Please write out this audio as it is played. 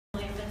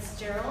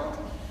Fitzgerald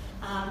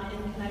in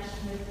connection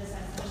with this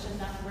exhibition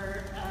that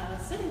we're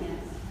sitting in,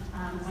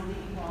 Wendy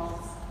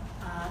Ewald's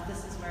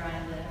This Is Where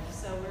I Live.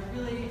 So we're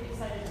really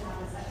excited to have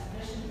this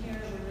exhibition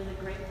here. We're really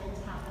grateful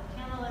to have the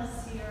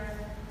panelists here.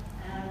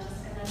 And I'm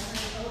just going to turn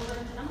it over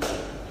to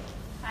Emily.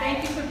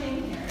 Thank you for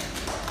being here.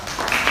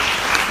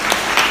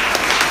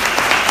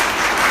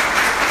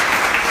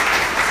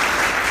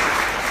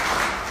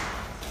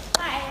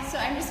 Hi, so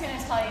I'm just going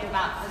to tell you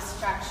about the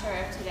structure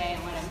of today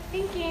and what I'm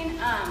thinking.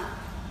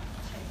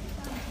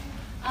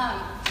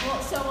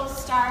 So we'll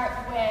start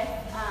with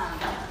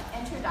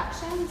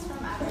introductions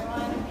from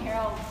everyone.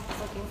 Harrell is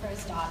looking for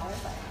his daughter,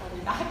 but we'll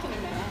be back in a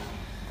minute.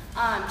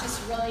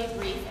 Just really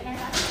brief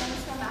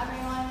introductions from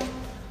everyone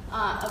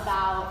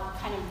about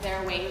kind of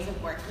their ways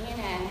of working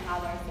and how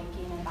they're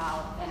thinking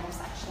about the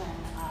intersection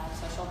of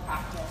social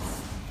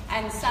practice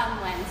and some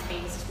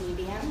lens-based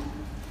medium.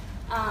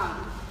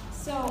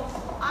 So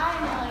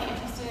I'm really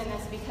interested in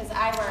this because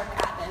I work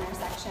at the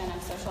intersection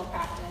of social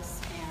practice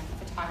and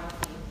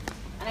photography.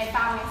 And I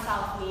found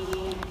myself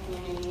needing a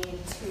community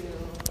to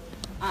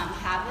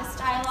have this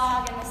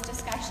dialogue and this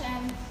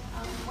discussion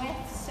with.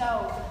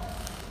 So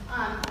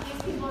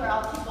these people are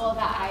all people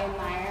that I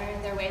admire,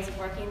 their ways of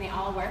working. They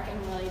all work in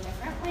really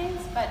different ways,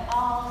 but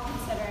all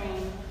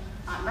considering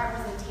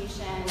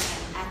representation and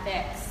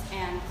ethics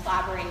and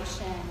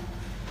collaboration.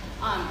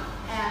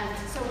 And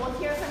so we'll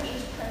hear from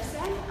each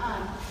person.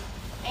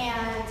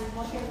 And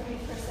we'll hear from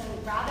each person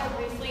rather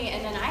briefly,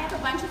 and then I have a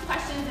bunch of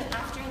questions, and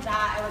after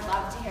that I would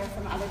love to hear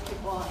from other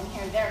people and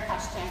hear their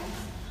questions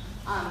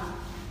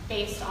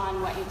based on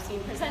what you've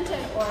seen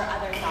presented or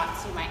other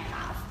thoughts you might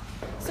have.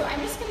 So I'm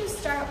just going to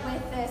start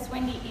with this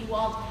Wendy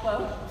Ewald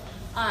quote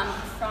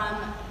from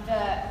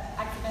the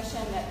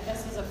exhibition, that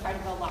this was a part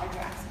of a larger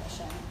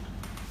exhibition.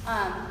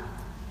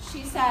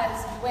 She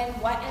says, "When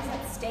what is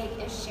at stake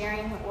is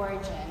sharing the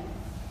origin,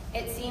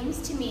 it seems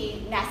to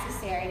me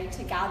necessary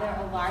to gather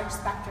a large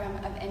spectrum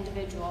of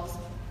individuals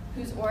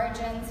whose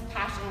origins,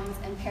 passions,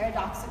 and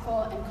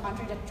paradoxical and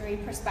contradictory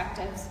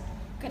perspectives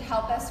could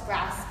help us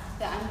grasp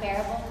the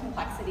unbearable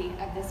complexity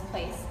of this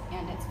place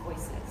and its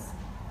voices."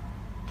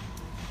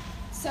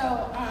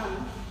 So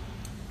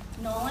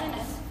Nolan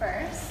is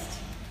first,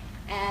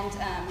 and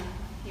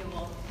he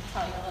will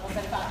tell you a little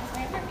bit about his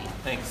way of working.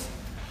 Thanks.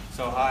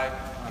 So hi,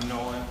 I'm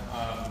Nolan.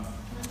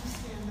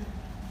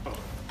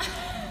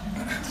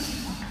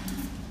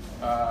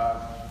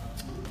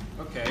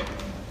 Okay.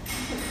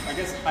 I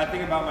guess I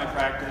think about my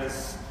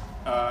practice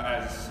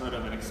as sort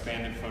of an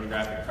expanded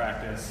photographic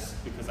practice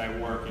because I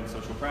work in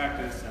social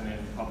practice and in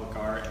public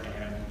art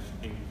and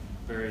in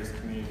various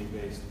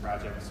community-based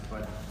projects,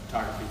 but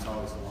photography is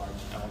always a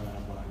large element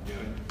of what I'm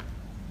doing.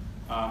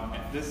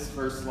 This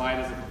first slide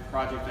is a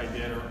project I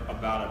did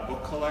about a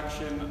book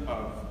collection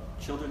of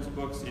children's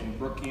books in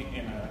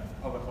a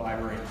public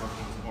library in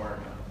Brookings,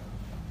 Oregon.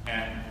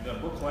 And the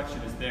book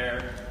collection is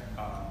there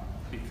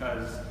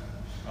because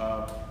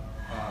of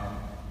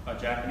a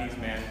Japanese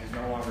man who's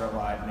no longer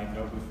alive named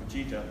Nobu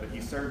Fujita, but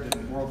he served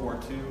in World War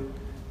II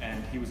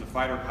and he was a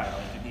fighter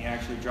pilot, and he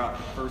actually dropped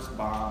the first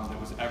bomb that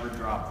was ever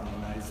dropped on the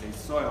United States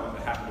soil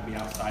that happened to be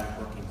outside of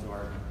Brookings,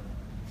 Oregon.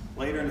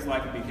 Later in his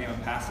life he became a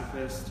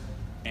pacifist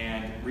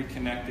and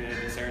reconnected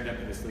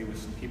serendipitously with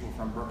some people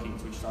from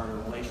Brookings, which started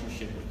a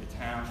relationship with the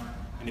town,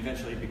 and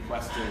eventually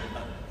bequested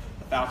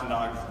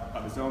 $1,000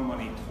 of his own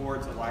money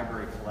towards a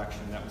library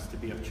collection that was to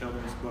be of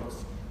children's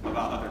books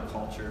about other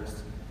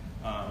cultures,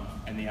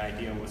 and the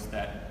idea was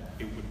that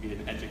it would be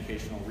an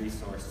educational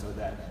resource so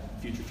that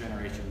future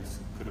generations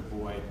could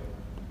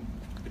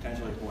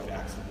potentially avoid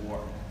acts of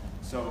war.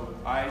 So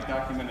I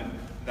documented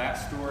that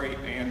story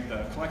and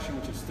the collection,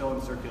 which is still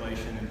in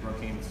circulation in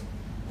Brookings,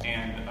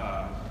 and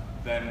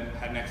then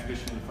had an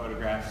exhibition of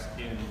photographs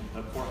in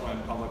the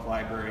Portland Public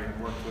Library and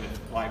worked with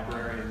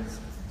librarians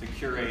to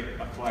curate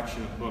a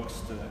collection of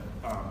books to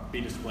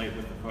be displayed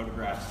with the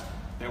photographs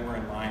that were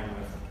in line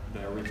with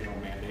the original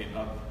mandate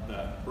of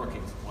the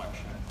Brookings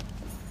collection.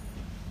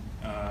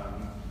 How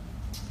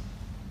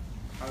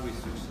do we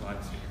switch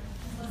slides here?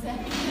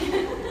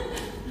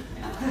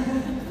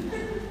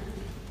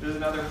 There's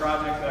another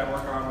project that I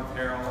work on with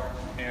Harrell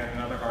and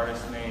another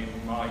artist named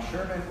Molly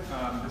Sherman.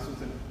 This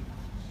was in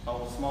a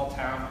small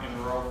town in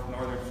rural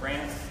northern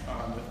France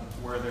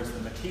where there's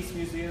the Matisse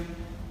Museum.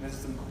 This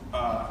is the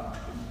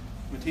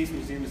Matisse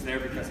Museum is there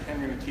because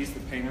Henry Matisse, the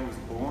painter, was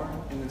born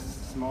in this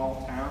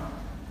small town,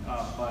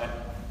 but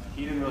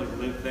he didn't really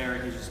live there,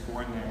 he was just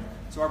born there.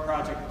 So our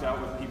project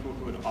dealt with people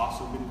who had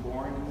also been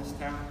born in this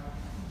town,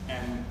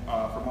 and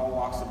from all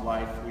walks of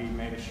life, we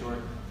made a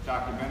short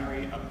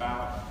documentary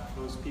about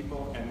those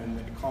people, and then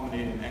it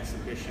culminated in an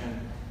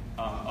exhibition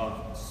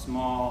of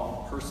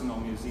small personal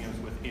museums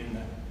within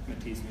the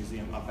Matisse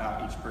Museum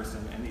about each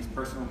person, and these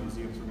personal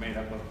museums were made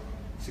up of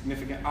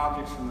significant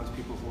objects from those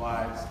people's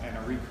lives and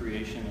a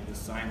recreation of the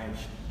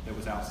signage that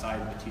was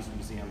outside the Matisse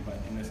Museum, but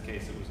in this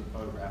case it was a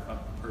photograph of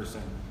a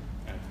person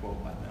and a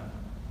quote by them.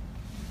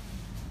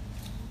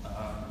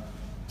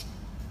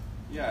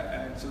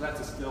 Yeah, and so that's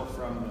a still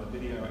from the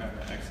video and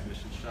the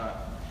exhibition shot.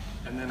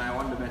 And then I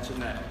wanted to mention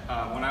that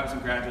when I was in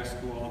graduate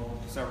school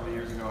several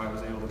years ago, I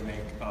was able to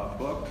make a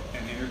book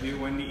and interview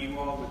Wendy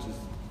Ewald, which is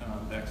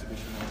the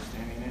exhibition I was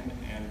standing in.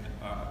 And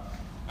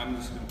I'm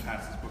just going to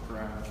pass this book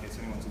around in case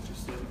anyone's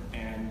interested.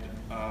 And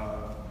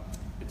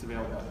it's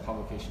available at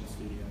Publication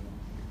Studio.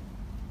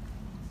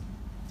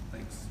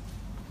 Thanks.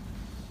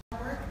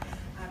 Work.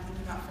 I'm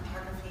thinking about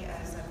photography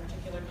as a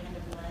particular kind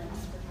of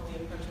lens for how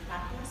we approach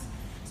practice.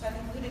 So I've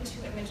included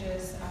two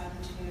images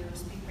to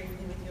speak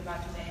briefly with you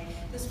about today.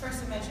 This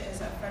first image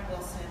is of Fred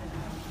Wilson,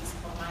 piece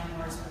called Nine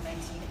Wars from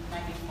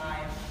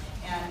 1995.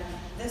 And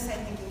this, I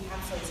think,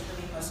 encapsulates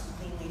really most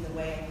cleanly the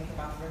way I think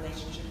about the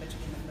relationship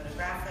between the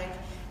photographic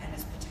and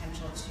its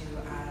potential to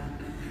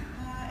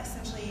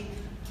essentially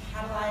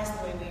catalyze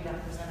the way we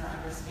represent or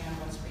understand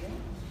what's real.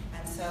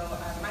 And so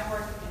my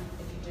work,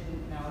 if you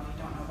don't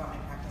know about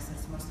my practice,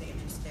 is mostly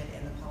interested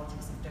in the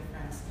politics of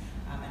difference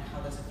and how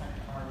those affect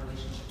our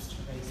relationships to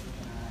race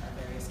within our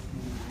various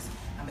communities.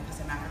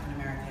 Because I'm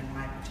African American,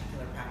 my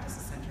particular practice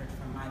is centered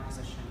from my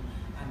position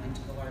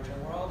into the larger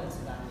world, and so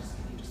that will just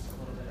give you just a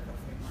little bit of a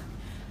framework.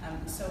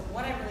 So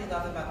what I really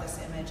love about this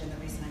image, and the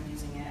reason I'm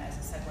using it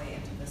as a segue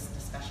into this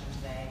discussion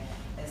today,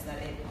 is that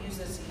it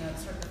uses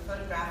sort of the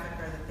photographic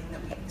or the thing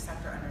that we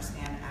accept or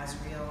understand as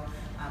real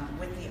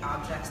with the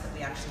objects that we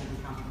actually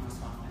encounter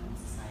most often in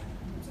society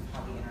in terms of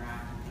how we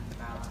interact and think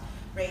about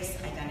race,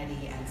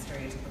 identity, and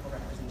stereotypical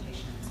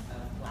representations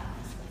of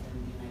Blackness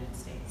within the United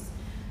States.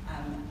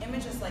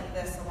 Images like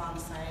this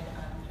alongside,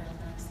 can I have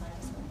the next slide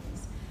as well,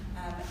 please?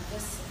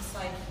 This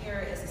slide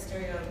here is a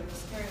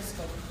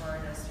stereoscope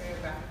card, a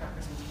stereographic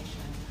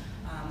representation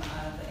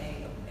of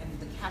and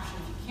the caption,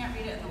 if you can't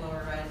read it in the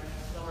lower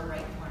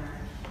right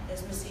corner,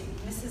 is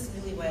Mrs.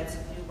 Newlywed's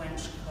New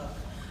Wench Cook.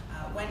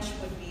 Wench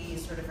would be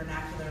sort of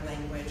vernacular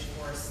language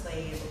for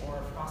slave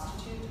or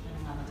prostitute,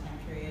 depending on the time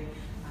period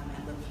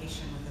and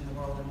location within the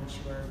world in which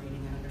you are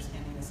reading and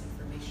understanding this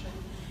information.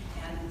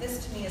 And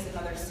this, to me, is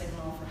another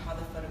signal for how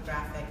the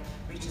photographic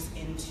reaches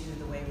into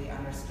the way we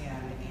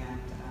understand and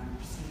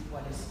perceive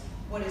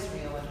what is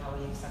real and how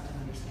we accept and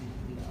understand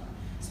who we are.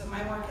 So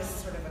my work is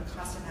sort of a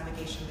constant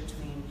navigation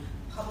between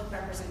public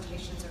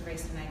representations of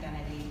race and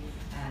identity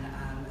and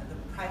the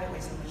private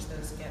ways in which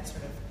those get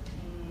sort of,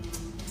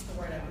 what's the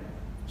word I would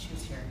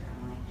choose here,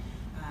 Emily?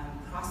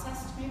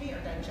 Processed maybe, or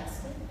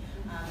digested,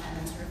 and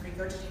then sort of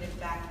regurgitated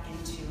back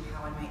into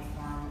how I might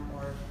form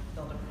or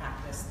build a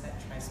practice that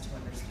tries to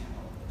understand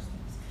all of those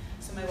things.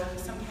 So my work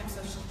is sometimes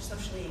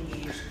socially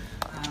engaged,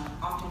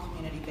 often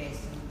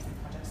community-based in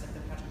projects like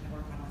the project I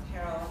work on with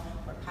Harrell,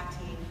 or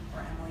Patty,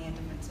 or Emily in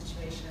different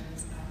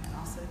situations, and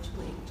also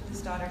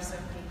Julie's daughter,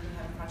 Sophie, we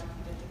have a project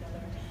we did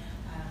together.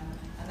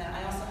 And then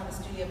I also have a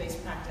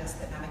studio-based practice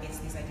that navigates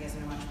these ideas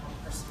in a much more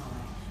personal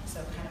way. So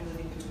kind of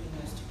moving between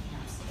those two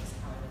camps is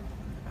how I would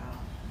think about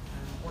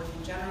work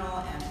in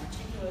general, and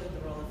particularly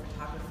the role of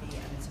photography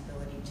and its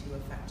ability to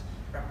affect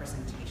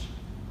representation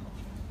in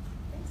culture.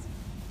 Thanks.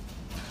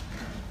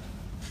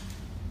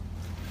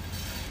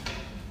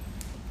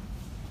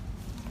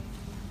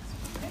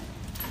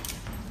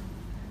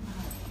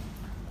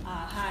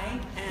 Hi,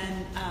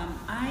 and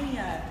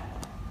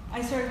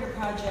I started a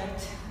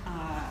project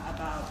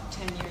about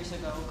 10 years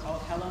ago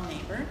called Hello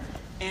Neighbor.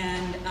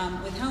 And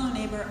with Hello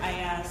Neighbor, I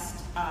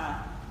asked,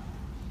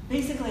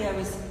 basically I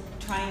was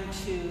trying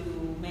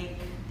to make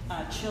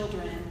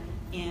children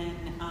in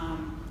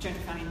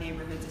gentrifying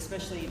neighborhoods,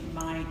 especially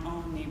my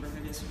own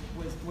neighborhood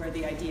was where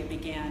the idea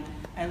began.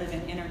 I live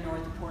in inner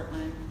North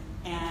Portland,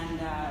 and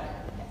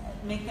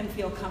make them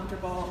feel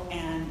comfortable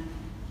and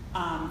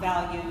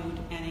valued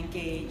and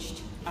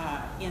engaged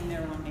in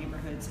their own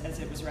neighborhoods as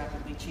it was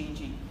rapidly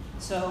changing.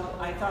 So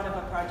I thought of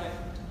a project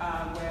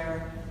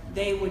where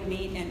they would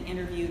meet and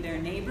interview their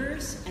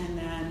neighbors, and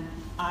then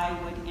I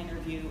would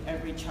interview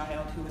every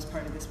child who was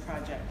part of this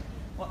project.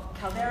 Well,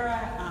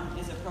 Caldera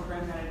is a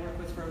program that I worked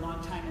with for a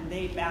long time, and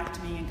they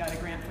backed me and got a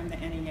grant from the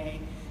NEA.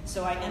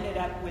 So I ended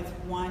up with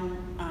one,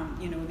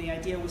 the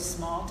idea was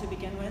small to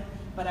begin with,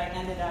 but I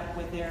ended up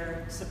with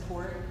their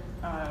support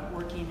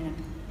working in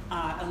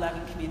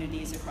 11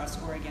 communities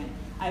across Oregon.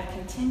 I've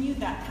continued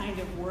that kind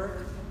of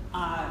work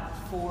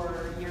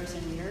for years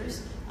and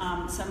years.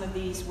 Some of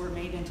these were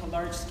made into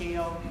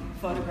large-scale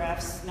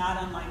photographs,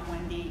 not unlike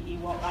Wendy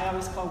Ewald. I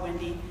always call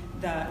Wendy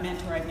the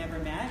mentor I've never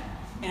met,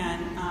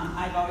 and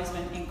I've always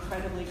been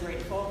incredibly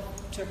grateful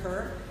to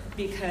her,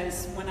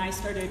 because when I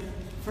started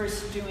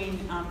first doing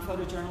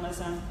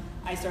photojournalism,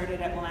 I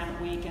started at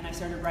Willamette Week and I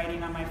started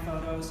writing on my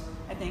photos.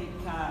 I think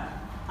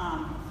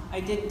I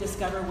didn't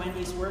discover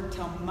Wendy's work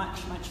till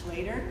much, much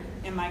later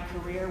in my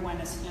career, when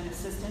an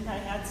assistant I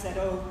had said,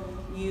 "Oh,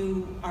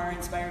 you are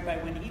inspired by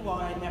Wendy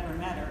Ewald." I'd never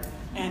met her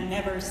and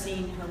never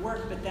seen her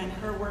work, but then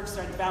her work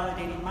started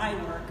validating my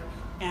work,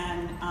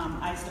 and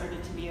I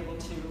started to be able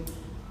to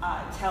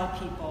tell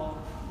people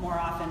more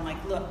often,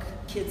 like, look,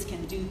 kids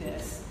can do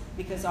this,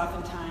 because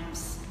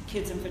oftentimes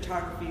kids in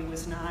photography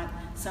was not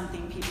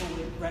something people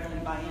would readily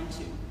buy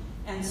into.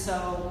 And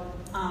so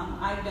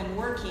I've been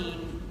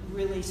working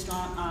really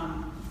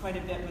strong, quite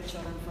a bit with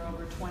children for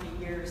over 20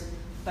 years,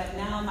 But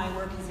now my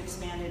work has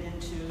expanded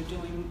into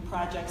doing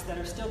projects that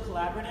are still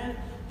collaborative,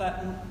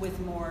 but with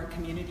more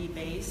community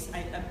base,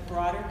 a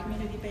broader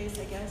community base,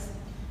 I guess.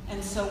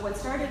 And so what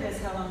started as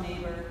Hello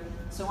Neighbor,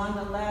 so on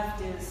the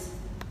left is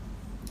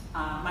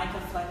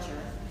Michael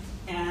Fletcher,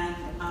 and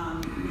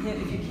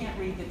if you can't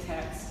read the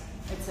text,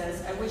 it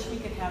says, "I wish we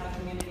could have a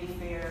community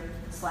fair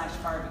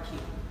 / barbecue.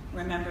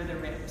 Remember the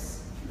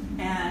ribs."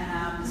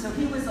 And so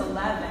he was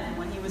 11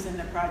 when he was in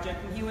the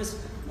project, and he was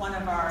one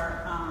of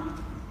our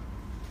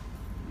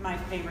my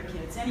favorite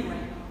kids. Anyway,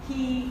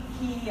 he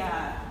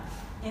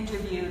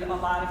interviewed a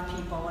lot of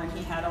people, and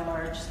he had a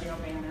large-scale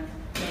banner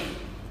made.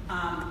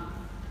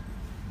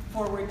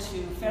 Forward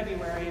to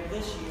February of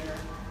this year,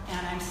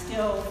 and I'm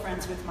still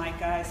friends with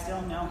Micah. I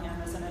still know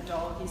him as an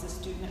adult. He's a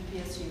student at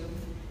PSU.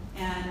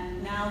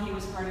 And now he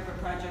was part of a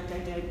project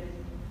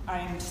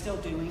I'm still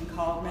doing,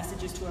 called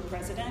Messages to a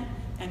President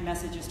and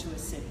Messages to a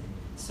City.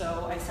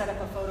 So I set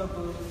up a photo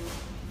booth,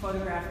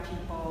 photograph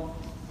people,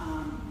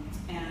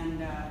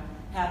 and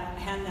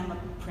hand them a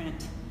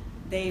print.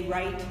 They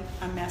write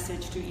a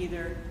message to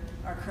either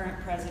our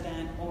current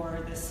president or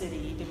the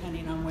city,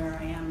 depending on where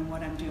I am and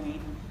what I'm doing.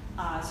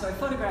 So I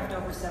photographed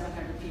over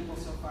 700 people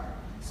so far.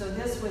 So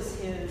this was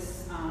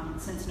his,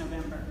 since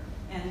November,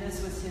 and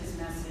this was his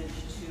message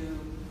to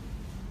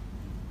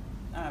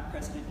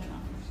President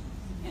Trump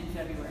in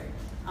February.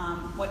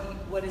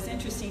 What is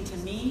interesting to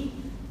me,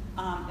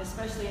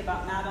 especially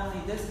about not only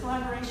this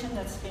collaboration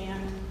that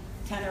spanned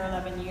 10 or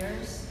 11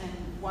 years and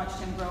watched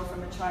him grow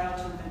from a child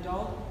to an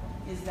adult,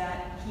 is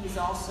that he's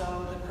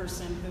also the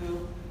person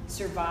who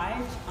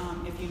survived.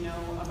 If you know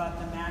about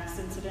the Max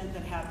incident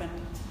that happened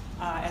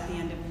at the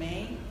end of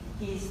May,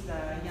 he's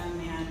the young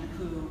man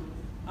who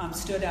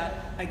stood up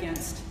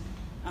against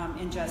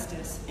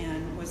injustice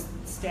and was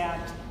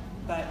stabbed,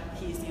 but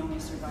he's the only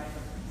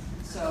survivor.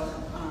 So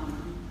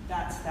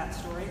that's that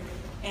story.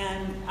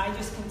 And I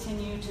just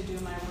continue to do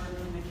my work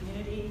in the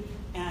community,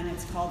 and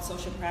it's called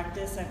social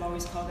practice. I've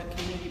always called it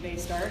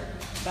community-based art,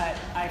 but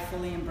I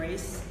fully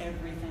embrace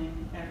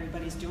everything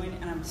everybody's doing,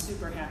 and I'm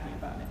super happy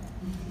about it.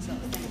 So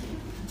thank you.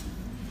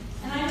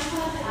 And I just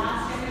wanted to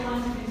ask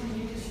everyone to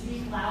continue to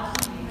speak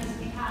loudly, because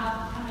we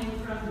have coming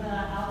from the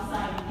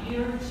outside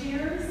beer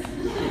cheers.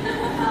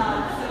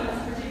 So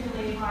it's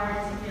particularly hard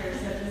to hear.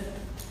 So just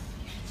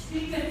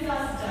speak with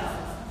gusto.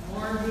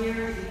 More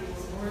beer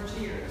equals more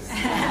cheers.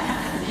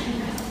 Thank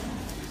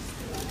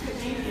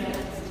you.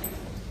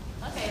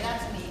 Okay,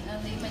 that's me. And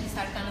the images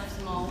are kind of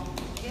small. I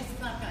guess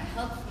it's not going to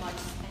help much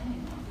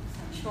standing on because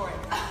I'm short.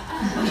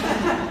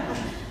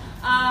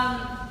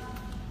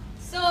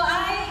 So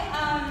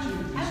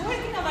I'm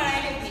working a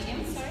variety of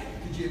mediums, sorry.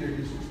 Could you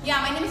introduce yourself?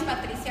 Yeah, my name is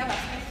Patricia,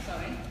 Vazquez,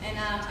 sorry. And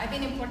I've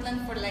been in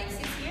Portland for like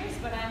 6 years,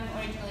 but I'm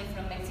originally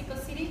from Mexico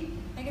City.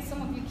 I guess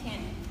some of you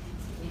can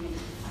see the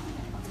images.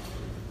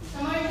 So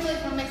I'm originally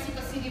from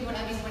Mexico City, but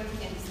I've been working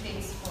in the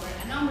States for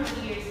a number of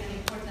years and in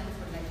Portland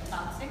for like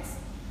about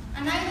 6.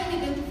 And I don't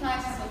identify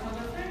as a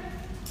photographer.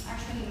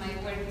 Actually, my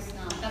work is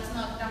not,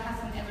 that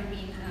hasn't ever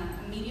been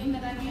a medium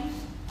that I've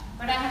used.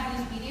 But I have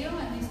this video,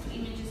 and these 2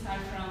 images are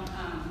from,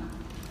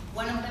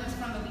 one of them is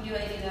from a video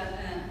I did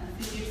a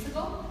few years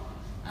ago.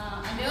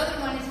 And the other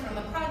one is from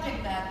a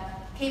project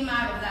that came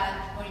out of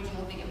that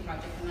original video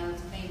project, and I'll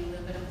explain a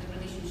little bit of the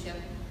relationship.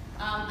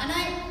 And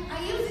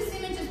I use these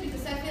images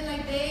because I feel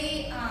like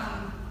they,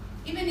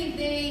 even if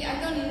I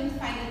don't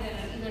identify that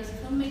either as a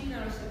filmmaker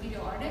or as a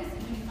video artist,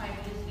 even if I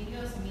use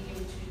video as a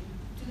medium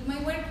to do my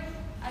work,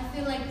 I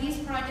feel like this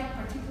project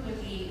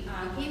particularly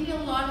gave me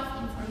a lot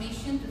of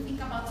information to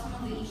think about some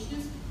of the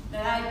issues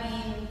that I've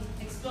been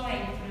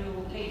exploring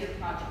through later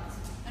projects.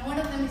 And one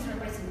of them is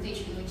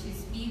representation, which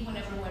is me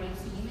whenever we're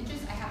using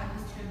images. I have a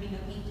history of being a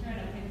painter and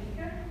a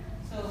printmaker,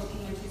 so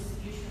images is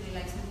usually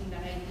like something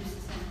that I use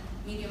as a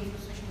medium for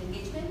social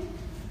engagement.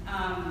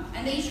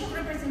 And the issue of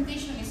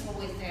representation is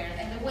always there,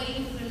 and the way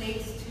it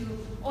relates to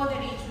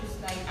other issues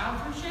like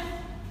authorship,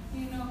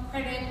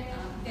 credit,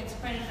 gets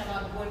credit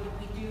about what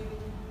we do,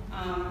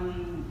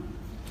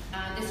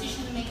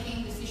 decision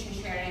making, decision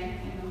sharing,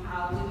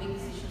 how we make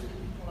decisions with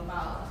people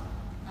about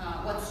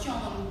what's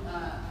shown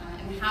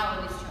and how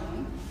it is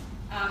shown,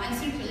 and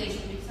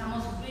circulation, because I'm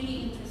also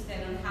really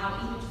interested in how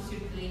images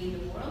circulate in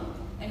the world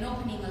and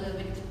opening a little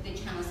bit the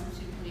channels of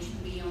circulation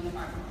beyond the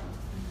art world.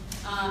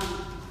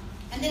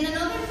 And then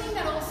another thing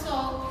that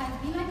also has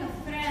been like a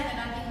thread that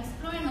I've been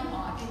exploring a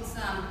lot is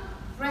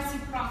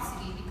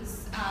reciprocity,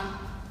 because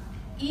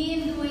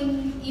in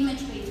doing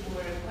image-based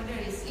work, whether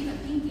it's even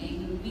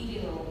painting,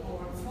 video,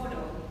 or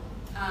photo,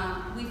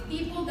 with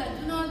people that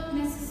do not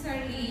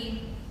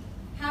necessarily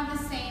have the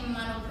same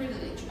amount of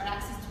privilege or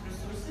access to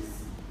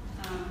resources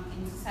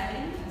in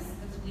society as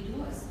we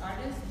do as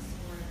artists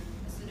or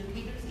as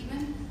educators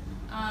even,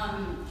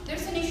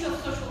 there's an issue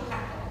of social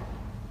capital,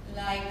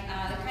 like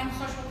the kind of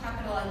social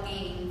capital I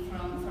gain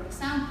from, for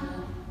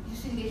example,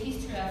 using the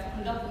history of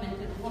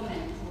undocumented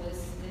woman who is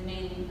the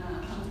main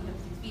content of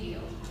this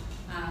video,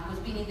 who's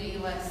been in the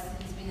U.S.,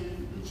 she's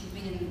been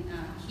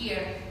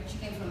here, she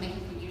came from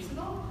Mexico years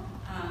ago.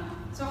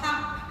 So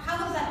how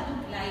does that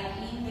look like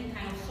in the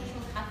kind of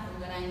social capital capital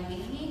that I'm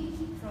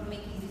gaining from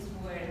making this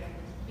work,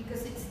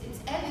 because it's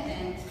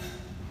evident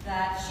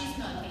that she's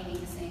not gaining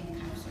the same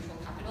kind of social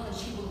capital, and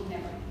she will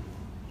never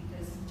be,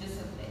 because just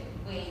of the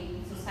way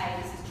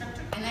society is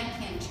structured. And I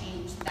can't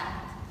change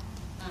that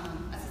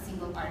as a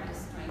single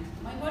artist trying to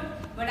do my work,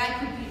 but I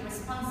could be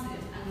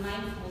responsive and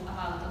mindful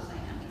about those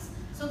dynamics.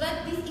 So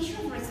that this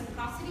issue of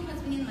reciprocity has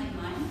been in my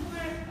mind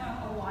for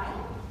a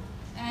while.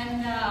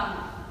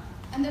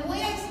 And the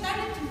way I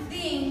started to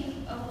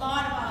think a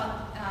lot about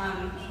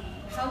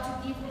how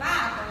to give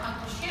back or how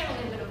to share a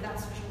little bit of that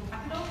social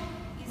capital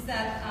is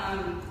that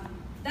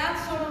that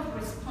sort of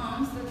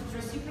response, the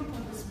reciprocal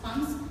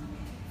response,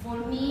 for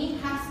me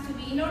has to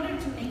be, in order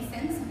to make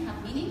sense and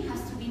have meaning,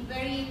 has to be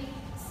very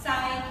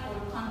site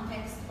or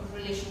context or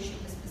relationship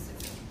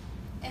specific.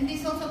 And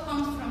this also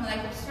comes from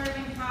like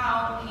observing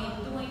how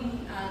in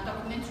doing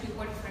documentary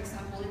work, for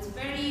example, it's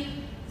very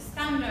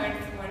standard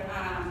for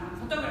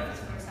photographers,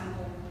 for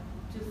example,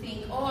 to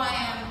think, oh,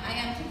 I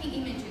am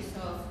taking images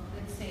of,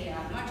 let's say, a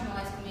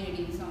marginalized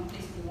community in some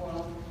place in the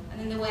world, and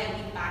then the way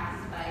I give back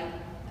is by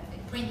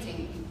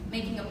printing,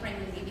 making a print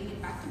and giving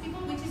it back to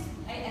people, which is,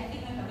 I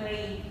think, like a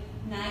very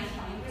nice,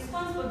 fine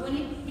response. But when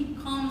it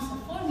becomes a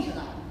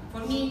formula, for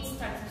me, it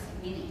starts losing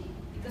meaning,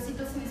 because it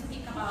doesn't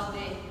speak about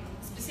the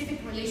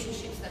specific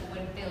relationships that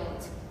were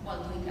built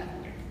while doing that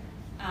work.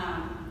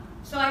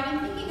 So I've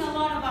been thinking a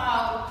lot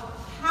about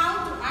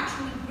how to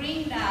actually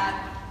bring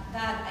that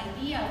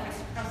idea of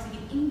reciprocity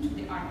into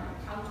the artwork,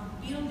 how to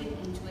build it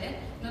into it,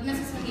 not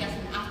necessarily as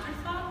an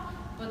afterthought,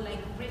 but like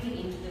bring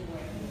it into the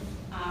work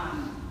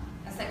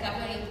as like a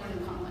very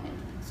important component.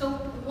 So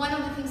one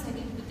of the things I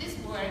did with this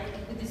work,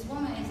 with this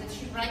woman, is that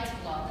she writes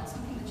a lot. That's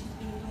something that she's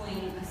been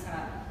doing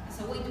as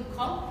a way to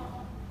cope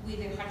with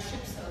the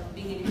hardships of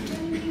being an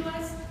immigrant in the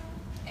US.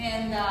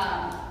 And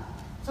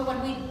so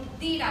what we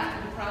did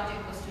after the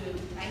project was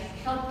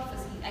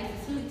I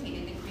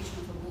facilitated the creation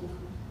of a book.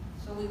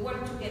 So we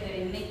worked together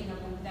in making a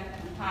book that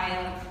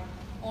compiled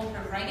all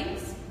her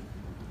writings.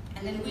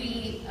 And then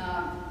we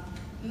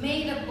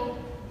made a book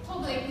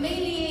public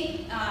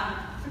mainly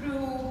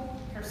through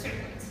her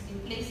circuits in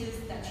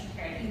places that she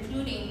cared,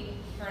 including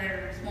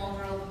her small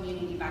rural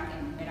community back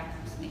in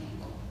Veracruz,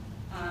 Mexico.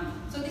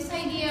 So this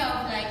idea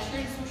of like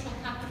shared social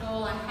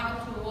capital and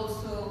how to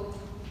also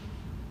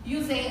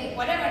using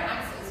whatever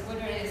access,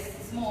 whether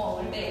it's small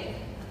or big,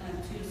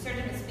 to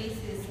certain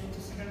spaces and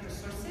to certain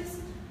resources,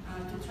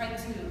 to try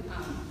to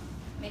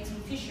make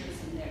some fissures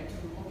in there to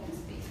open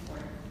space for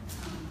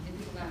the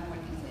people that I'm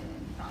working with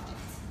in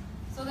projects.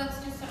 So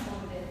that's just some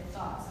of the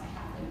thoughts I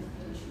have in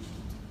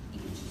relationship to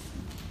images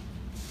and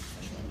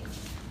social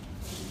engagement.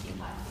 Thank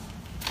you.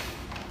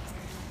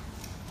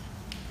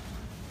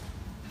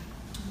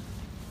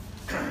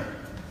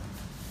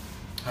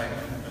 Hi,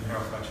 I'm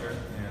Harrell Fletcher,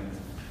 and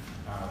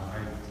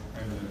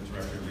I'm the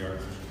director of the Art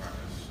Social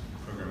Practice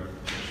program at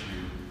PSU.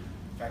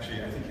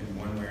 Actually, I think in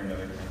one way or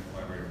another, kind of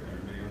collaborated with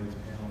everybody on this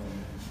panel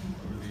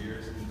over the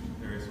years in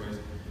various ways.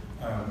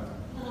 A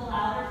little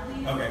louder,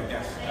 please. Okay,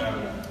 yes.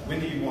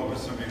 Wendy Ewald was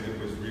somebody that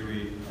was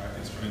really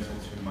instrumental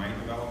to my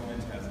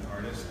development as an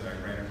artist that I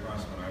ran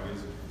across when I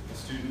was a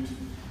student.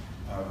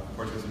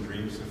 Portraits and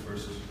Dreams, the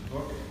first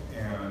book,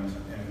 and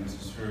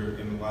sort of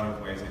in a lot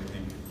of ways, I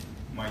think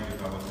my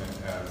development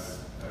as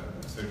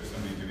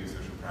somebody doing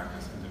social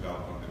practice and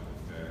developing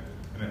the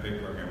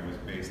MFA program was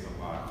based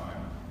a lot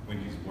on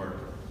Wendy's work.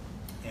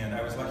 And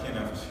I was lucky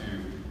enough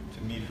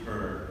to meet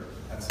her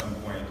at some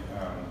point,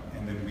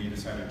 and then we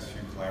decided to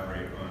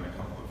collaborate on a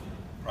couple of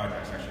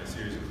projects, actually a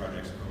series of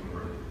projects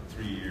over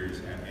 3 years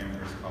at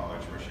Amherst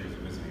College, where she was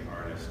a visiting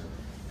artist.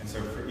 And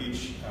so for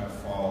each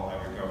fall,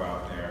 I would go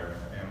out there,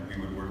 and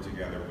we would work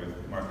together with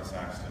Martha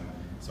Saxton,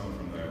 someone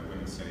from the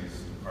Women's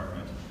Studies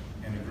Department,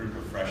 and a group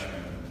of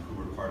freshmen who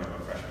were part of a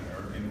freshman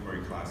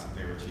inquiry class that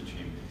they were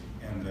teaching.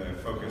 And the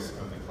focus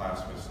of the class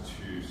was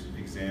to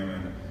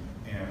examine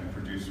and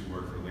produce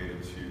work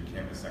related to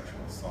campus sexual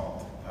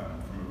assault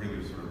from a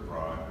really sort of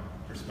broad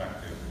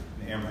perspective.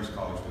 And Amherst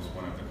College was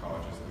one of the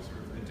colleges that was sort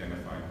of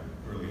identified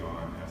early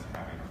on as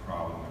having a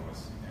problem and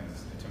was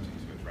attempting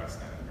to address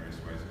that in various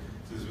ways.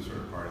 So this was sort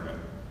of part of it.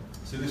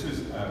 So this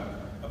was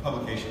a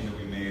publication that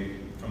we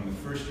made from the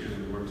first year that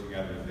we worked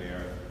together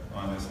there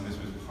on this, and this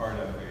was part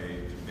of a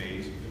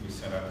debate that we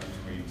set up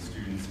between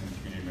students and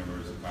community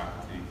members,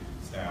 faculty,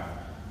 staff,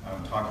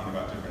 talking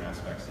about different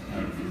aspects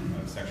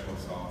of sexual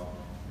assault.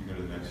 We go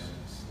to the next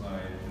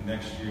slide. The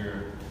next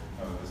year,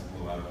 this is a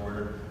little out of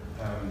order.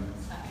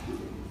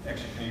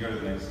 Actually, can you go to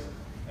the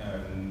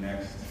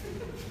next?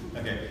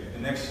 Okay, the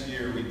next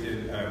year we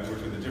did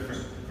work with a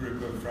different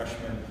group of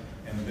freshmen,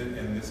 and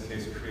in this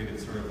case created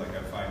sort of like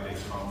a 5-day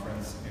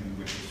conference in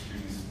which the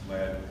students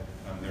led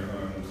their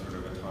own sort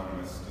of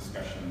autonomous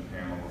discussion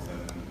panels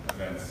and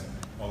events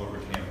all over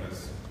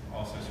campus,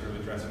 also sort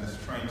of addressing this,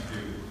 trying to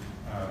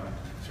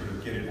sort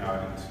of get it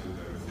out into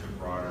the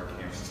broader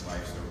campus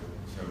life.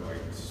 So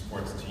like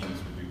sports teams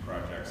would do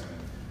projects,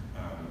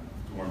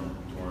 and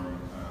dorm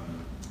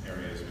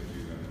areas would do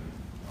them, and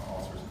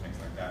all sorts of things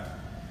like that.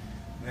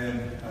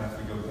 Then if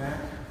we go back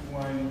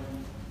one,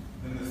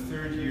 then the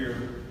third year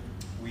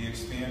we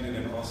expanded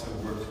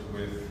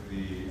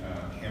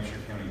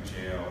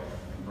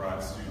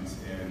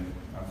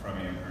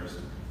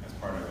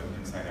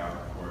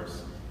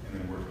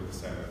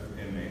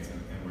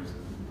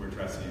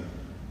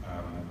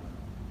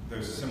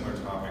those similar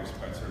topics,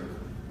 but sort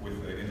of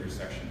with the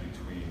intersection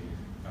between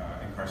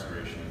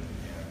incarceration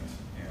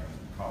and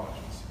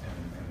colleges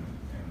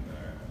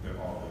and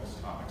all those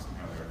topics and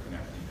how they're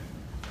connecting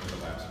and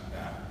overlaps with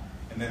that.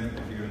 And then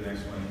if you go to the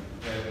next one,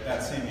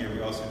 that same year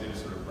we also did a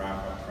sort of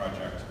wrap-up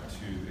project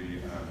to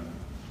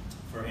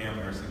for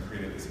Amherst and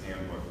created this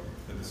handbook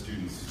that the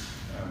students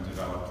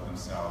developed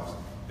themselves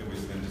that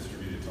was then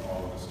distributed to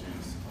all of the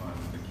students on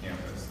the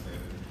campus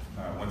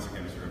that once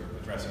again sort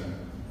of addressing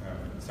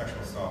sexual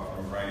assault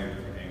from a variety of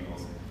different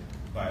angles,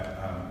 but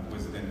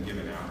was then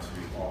given out to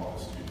all of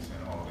the students and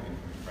all of the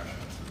incoming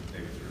freshmen so that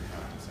they would sort of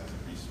have this as a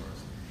resource.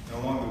 And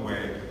along the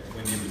way,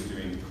 Wendy was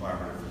doing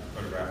collaborative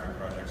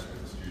photographic projects with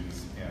the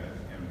students,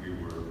 and we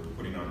were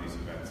putting on these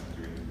events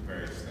and doing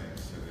various things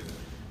so that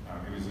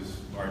it was this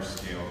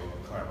large-scale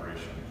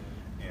collaboration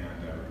and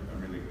a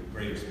really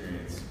great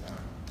experience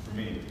for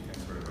me and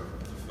sort of a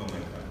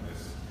fulfillment of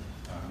this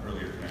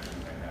earlier connection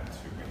that I had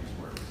to Wendy's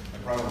work. I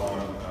brought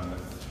along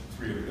the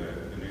three of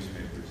the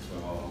newspapers, so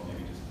I'll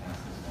maybe just pass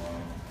this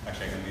along.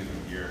 Actually, I can leave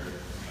them here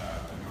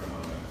and put them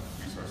on the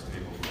resource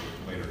table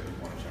for later if you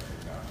want to check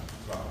it out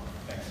as well.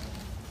 Thanks.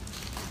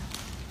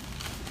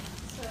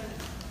 So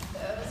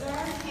those are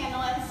our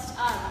panelists.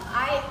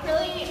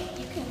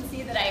 You can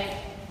see that I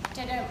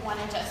didn't want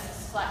to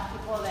just select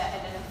people that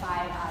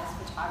identified as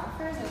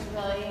photographers. It was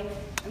really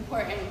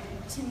important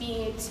to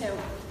me to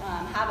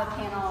have a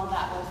panel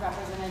that was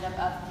representative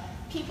of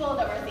people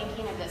that were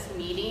thinking of this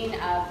meeting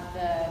of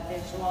the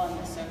visual and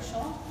the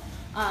social.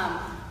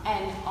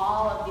 And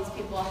all of these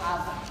people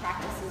have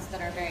practices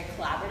that are very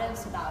collaborative,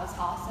 so that was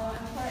also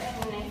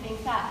important. And I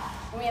think that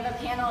when we have a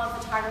panel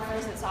of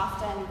photographers, it's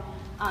often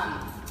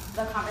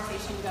the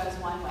conversation goes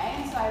one way.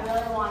 And so I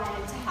really wanted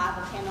to have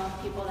a panel of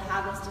people to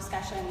have this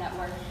discussion that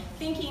were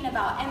thinking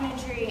about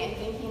imagery and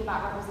thinking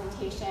about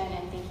representation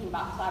and thinking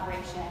about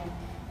collaboration and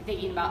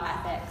thinking about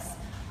ethics.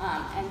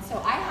 And so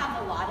I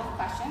have a lot of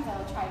questions. I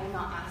will try to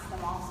not ask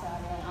them all so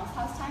everyone else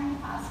has time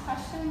to ask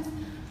questions.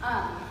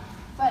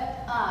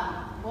 But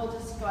we'll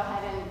just go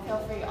ahead and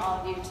feel free,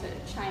 all of you, to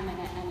chime in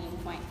at any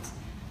point.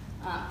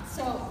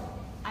 So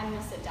I'm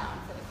going to sit down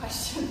for the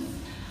questions.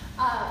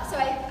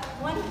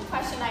 One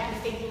question I've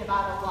been thinking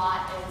about a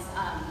lot is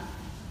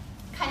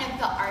kind of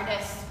the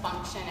artist's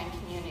function in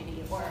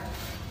community, or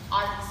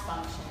art's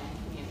function in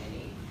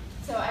community.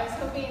 So I was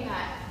hoping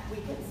that we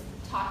could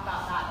talk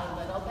about that a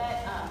little bit.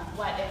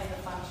 What is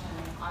the function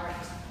of art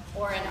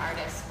or an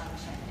artist's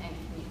function in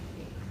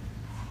community?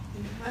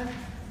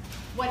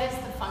 What is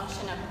the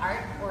function of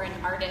art or an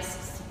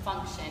artist's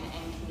function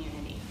in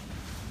community?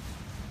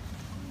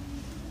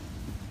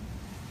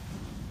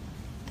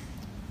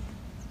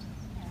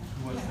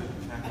 Who wants to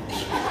tackle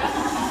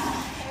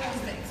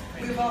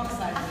We've all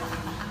decided.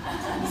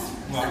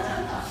 Well,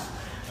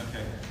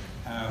 okay.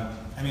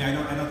 I mean, I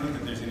don't think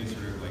that there's any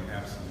sort of like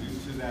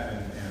absolute to that,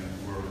 and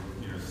we're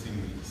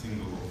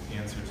single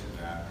answer to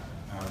that.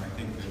 I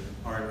think that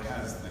art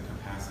has the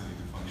capacity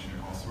to function in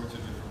all sorts of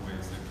different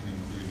ways that can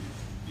include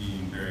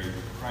being very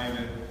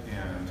private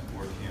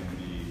or can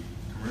be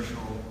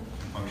commercial,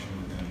 can function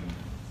within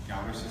a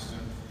gallery system.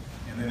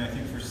 And then I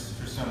think for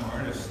some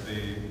artists,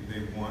 they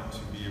want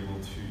to be able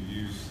to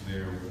use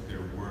their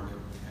work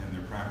and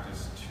their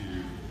practice to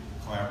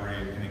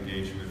collaborate and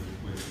engage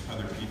with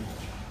other people.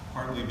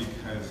 Partly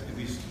because, at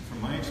least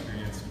from my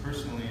experience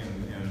personally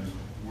and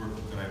work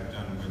that I've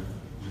done with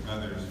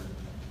others,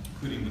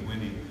 including with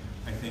Wendy,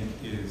 I think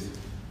is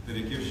that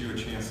it gives you a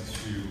chance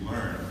to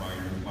learn while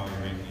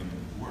you're making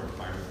work,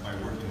 by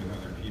working with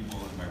other people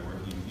and by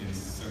working in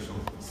social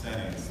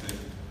settings that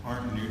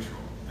aren't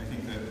neutral. I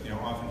think that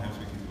oftentimes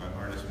we think about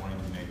artists wanting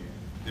to make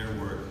their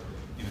work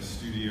in a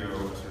studio,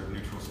 a sort of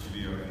neutral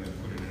studio, and then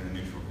put it in a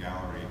neutral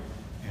gallery.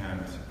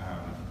 And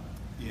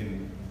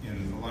in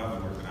a lot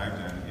of the work that I've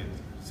done,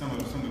 some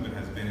of it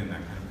has been in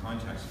that kind of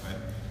context, but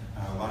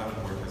a lot of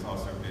the work has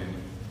also been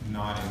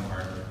not in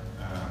art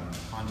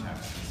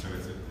context, and so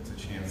it's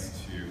a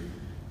chance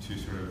to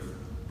sort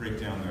of break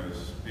down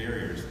those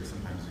barriers that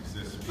sometimes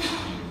exist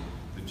between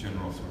the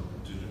general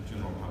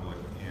public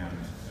and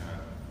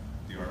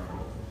the art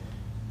world.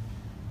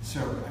 So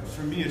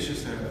for me, it's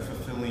just a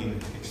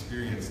fulfilling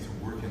experience to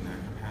work in that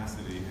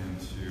capacity and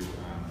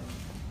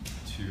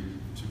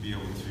to be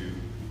able to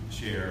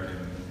share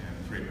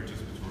and create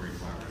participatory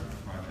collaborative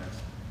projects.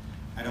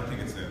 I don't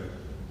think it's a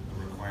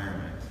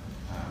requirement.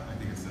 I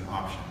think it's an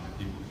option that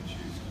people can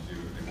choose to do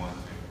if they want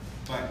to.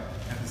 But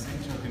at the same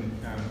token,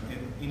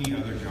 any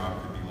other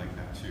job could be like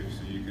that too.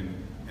 So you can,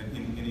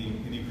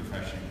 any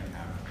profession can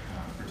have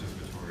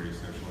participatory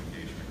social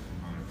engagement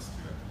components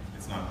to it.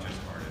 It's not just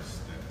artists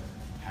that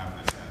have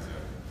this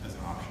as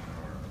an option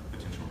or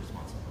potential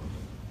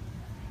responsibility.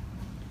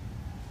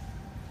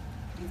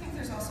 Do you think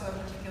there's also a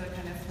particular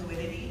kind of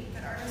fluidity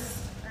that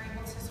artists are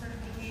able to sort of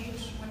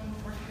engage when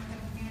working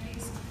within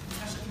communities,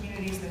 especially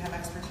communities that have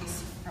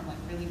expertise from like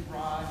really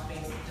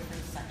broad-based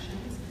different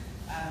sections?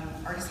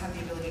 Artists have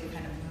the ability to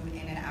kind of move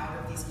in and out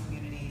of these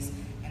communities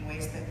in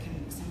ways that can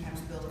sometimes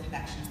build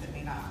connections that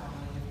may not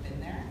formally have been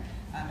there.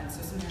 And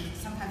so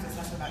sometimes it's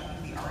less about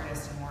you, the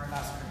artist, and more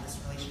about sort of this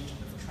relationship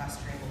of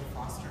trust you're able to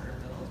foster or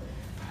build.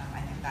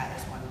 I think that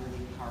is one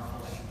really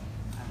powerful way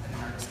that an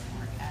artist can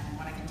work. And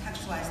when I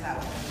contextualize that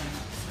within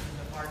sort of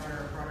the larger,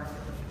 broader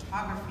field of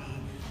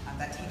photography,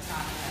 that takes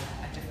on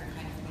a different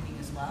kind of meaning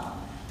as well.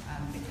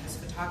 Because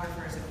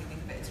photographers, if you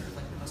think of it, sort of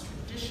like the most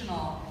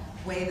traditional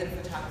way that a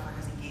photographer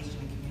has engaged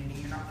in a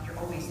community, you're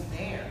always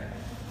there,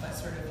 but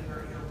sort of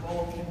your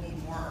role can be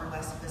more or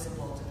less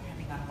visible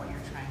depending on what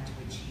you're trying to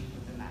achieve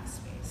within that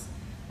space.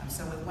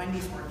 So with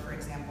Wendy's work, for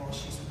example,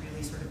 she's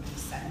really sort of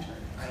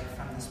centered, right,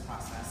 from this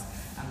process,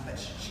 but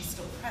she's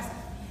still present.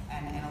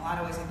 And in a lot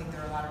of ways, I think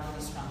there are a lot of really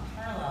strong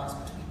parallels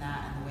between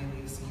that and the way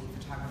we've seen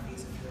photography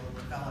as a field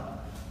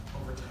develop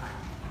over time.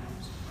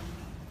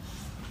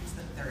 It's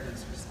the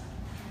 30s or so,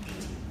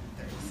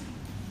 1830s.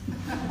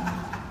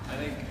 I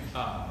think,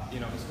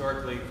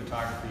 historically,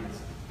 photography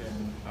has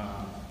been,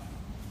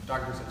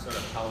 photographers have sort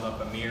of held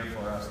up a mirror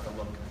for us to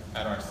look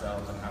at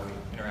ourselves and how we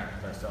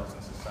interact with ourselves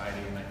in society.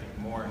 And I think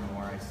more and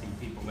more I see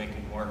people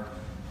making work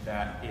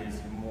that is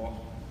more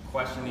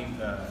questioning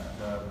the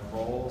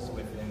roles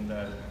within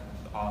the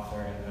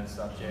author and the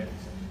subject,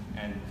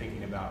 and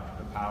thinking about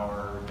the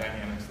power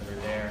dynamics that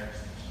are there,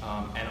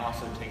 and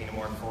also taking a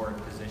more forward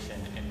position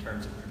in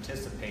terms of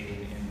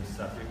participating in the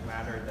subject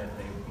matter that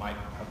they might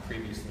have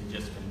previously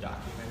just been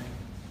documenting,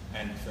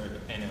 and sort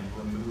of in a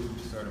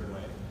removed sort of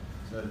way.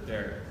 So that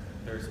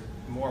there's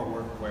more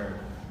work where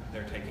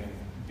they're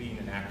being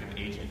an active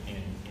agent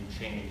in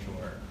change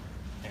or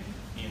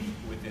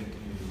within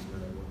communities where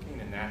they're working,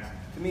 and that's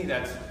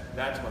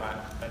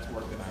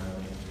work that I'm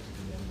really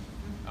interested in.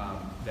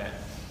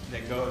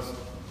 That goes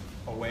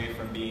away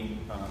from being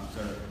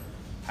sort of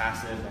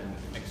passive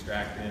and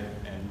extractive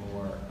and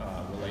more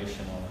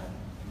relational and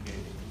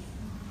engaged.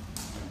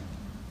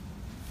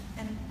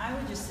 And I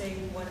would just say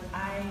what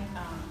I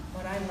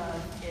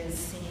love is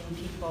seeing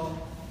people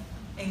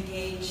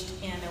engaged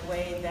in a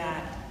way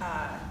that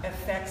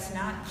affects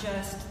not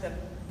just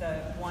the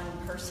one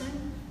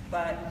person,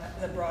 but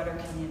the broader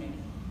community.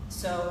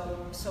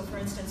 So for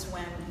instance,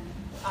 when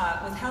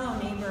with Hello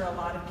Neighbor, a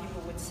lot of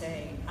people would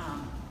say,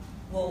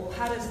 well,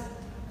 how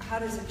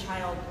does a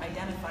child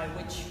identify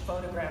which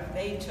photograph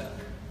they took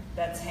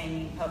that's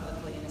hanging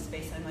publicly in a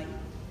space? I'm like,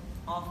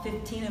 all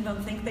 15 of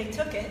them think they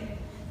took it,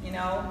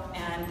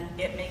 and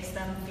it makes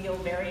them feel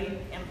very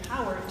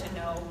empowered to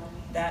know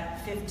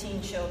that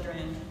 15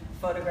 children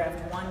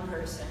photographed one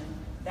person,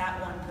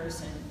 that one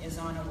person is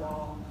on a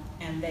wall,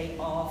 and they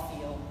all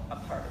feel a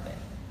part of it.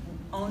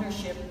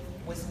 Ownership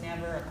was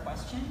never a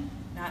question,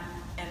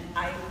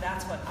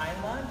 that's what I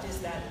loved, is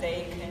that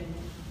they can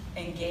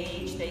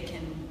engage, they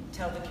can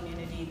tell the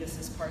community this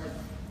is part of,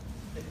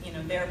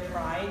 their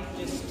pride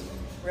just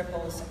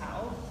ripples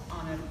out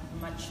on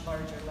a much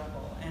larger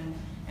level.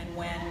 And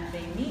when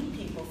they meet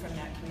people from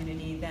that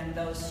community, then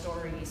those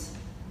stories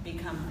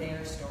become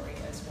their story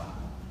as well.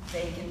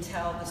 They can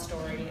tell the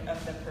story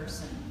of the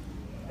person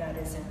that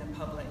is in the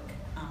public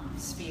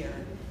sphere.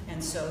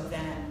 And so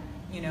then,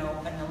 an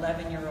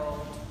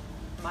 11-year-old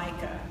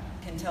Micah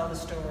can tell the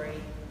story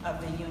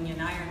of the union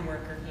iron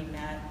worker he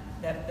met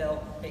that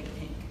built Big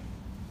Pink.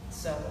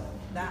 So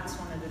that's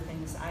one of the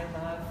things I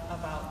love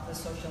about the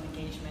social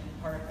engagement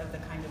part of the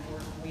kind of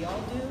work we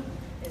all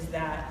do, is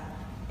that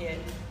it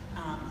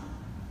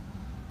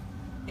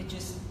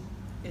just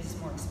is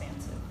more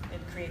expansive.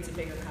 It creates a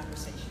bigger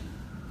conversation.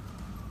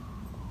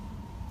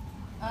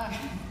 I'm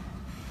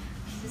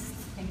just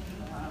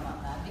thinking a lot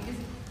about that, because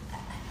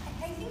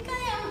I think I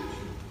am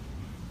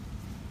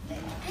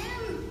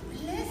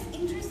less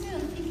interested in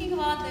thinking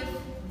about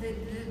the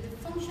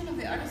function of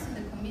the artist in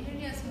the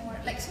community as more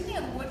like something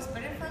that works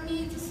better for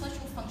me is the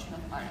social function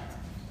of art,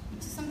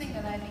 which is something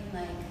that I've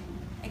been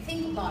I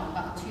think a lot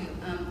about too,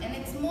 and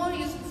it's more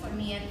useful for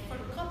me, and for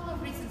a couple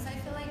of reasons. I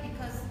feel like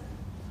because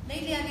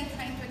lately I've been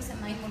trying to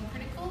examine more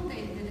critical the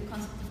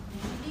concept of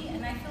community,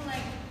 and I feel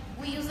like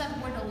we use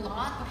that word a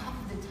lot, but half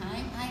of the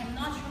time I am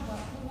not sure about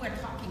who we're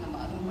talking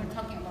about when we're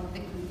talking about the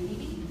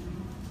community.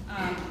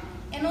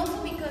 And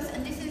also because,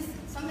 and this is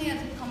something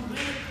that's become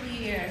really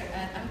clear,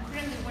 I'm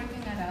currently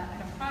working at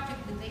a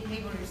project with day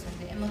laborers at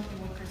the Emily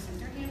Worker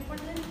Center here in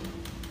Portland.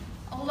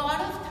 A lot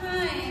of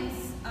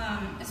times,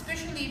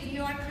 especially if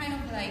you are kind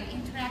of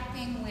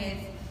interacting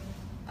with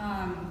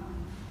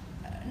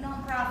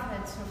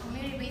nonprofits or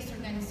community-based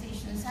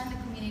organizations and the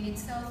community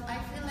itself, I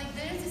feel like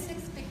there is this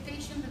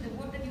expectation that the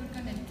work that you're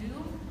going to do,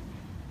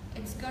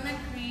 it's going to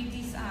create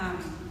these,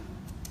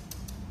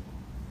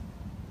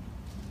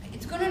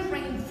 it's going to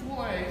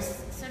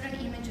reinforce certain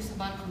images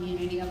about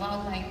community,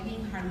 about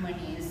being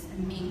harmonious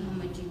and being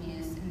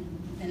homogeneous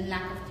and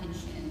lack of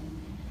tension,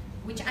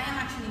 which I am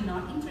actually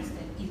not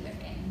interested either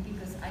in,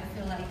 because I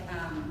feel like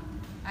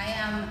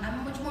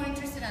I'm much more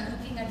interested in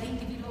looking at the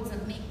individuals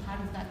that make part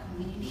of that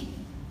community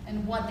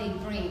and what they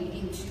bring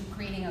into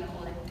creating a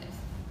collective,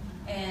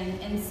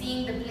 and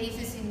seeing the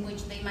places in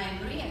which they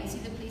might agree and see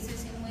the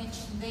places in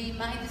which they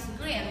might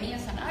disagree, and me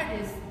as an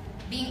artist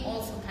being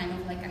also kind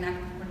of an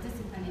active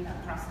participant in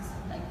that process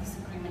of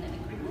disagreement and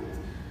agreement.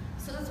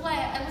 So that's why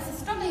I was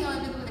struggling a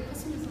little bit with the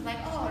question of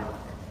oh,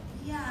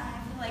 yeah, I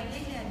feel like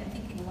lately I've been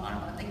thinking thinking a lot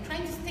about, like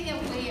trying to stay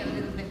away a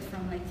little bit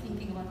from like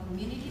thinking about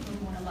community,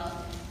 but more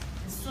about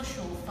the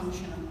social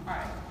function of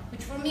art,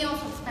 which for me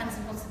also expands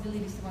the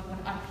possibilities about what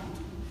art can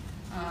do.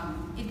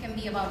 It can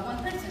be about one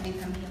person, it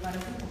can be about a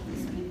group of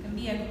people, it can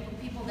be a group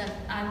of people that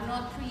are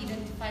not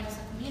pre-identified as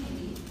a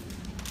community,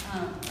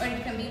 or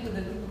it can be with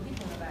a group of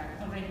people that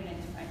are already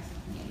identified as a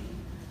community.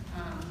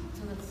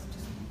 So that's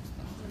just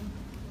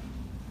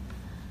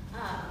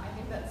I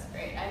think that's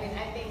great. I mean,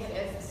 I think it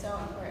is so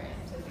important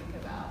to think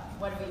about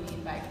what do we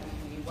mean by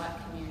community, what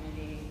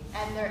community,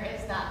 and there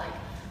is that, like,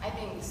 I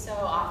think so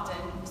often,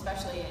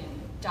 especially in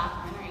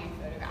documentary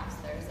photographs,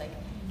 there's like,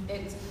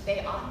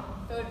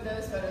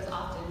 those photos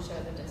often show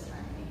the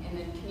disharmony, and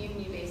then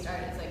community-based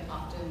art is like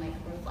often like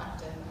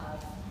reflective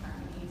of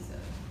harmony. So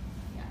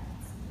yeah,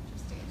 it's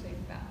interesting to think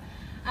about.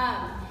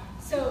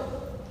 So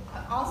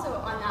also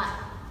on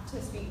that,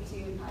 to speak to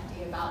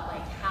Patti about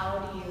like how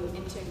do you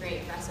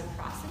integrate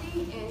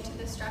reciprocity into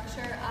the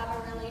structure of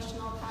a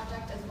relational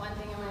project is one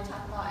thing I want to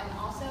talk about, and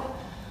also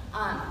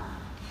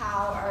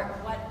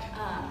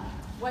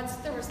what's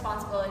the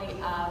responsibility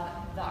of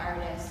the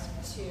artist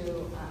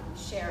to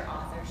share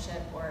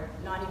authorship, or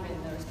not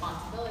even the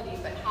responsibility,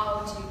 but how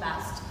to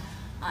best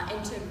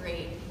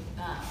integrate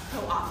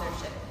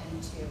co-authorship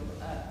into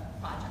a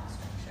project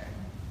structure.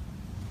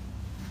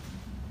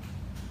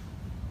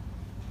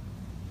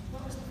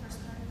 What was the first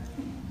part of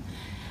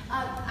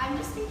that? I'm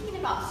just thinking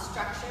about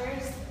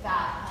structures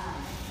that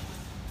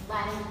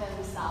lend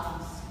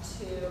themselves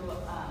to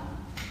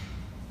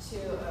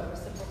a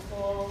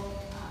reciprocal,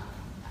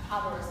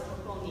 have a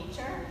reciprocal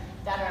nature,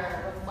 that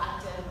are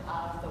reflective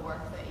of the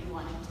work that you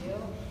want to do,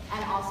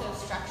 and also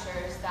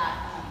structures that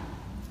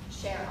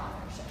share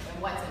authorship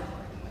and what's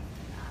important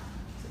within that.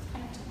 So it's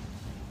kind of two.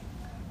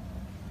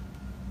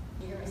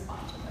 You can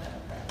respond to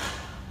whatever.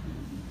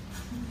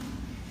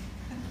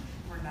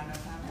 Or none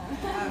of them.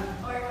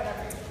 Or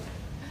whatever.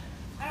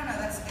 I don't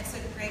know. It's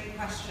a great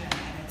question,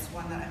 and it's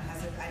one that I'm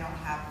hesitant. I know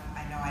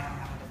I don't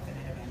have a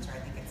definitive answer.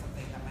 I think it's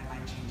something that my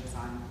mind changes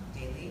on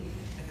daily.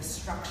 Like a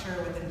structure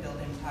within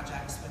building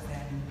projects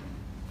within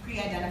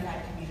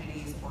pre-identified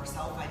communities or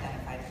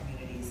self-identified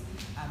communities,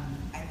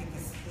 I think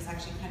is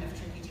actually kind of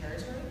tricky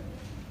territory,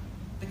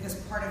 because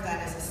part of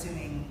that is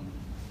assuming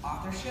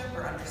authorship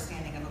or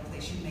understanding of a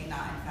place you may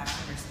not in fact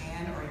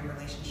understand, or your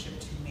relationship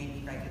to may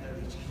be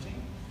regularly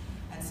changing.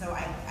 And so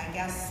I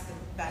guess the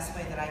best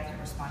way that I can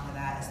respond to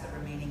that is that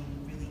remaining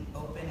really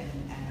open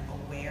and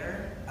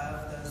aware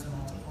of those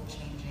multiple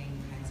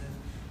changing kinds of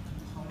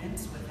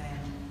components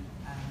within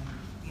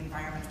the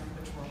environments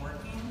with which we're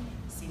working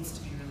seems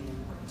to be really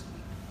important to me.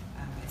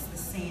 It's the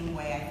same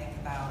way I think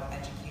about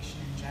education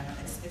in general.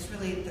 It's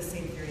really the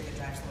same theory that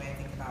drives the way I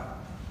think about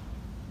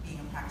being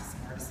a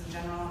practicing artist in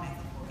general, and I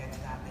think we'll get to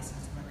that based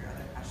on some of your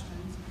other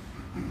questions.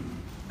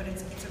 But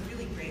it's a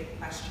really great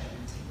question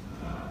to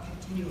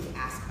continually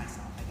ask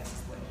myself, I guess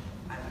is what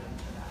I would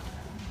answer that.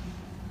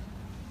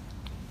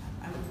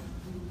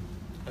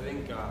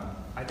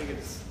 I think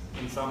it's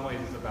in some ways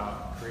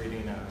about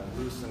creating a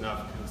loose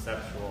enough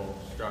conceptual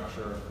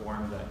structure or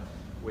form that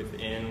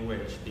within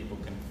which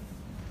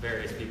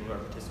various people who are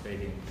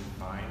participating can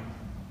find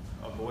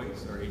a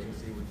voice or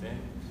agency within.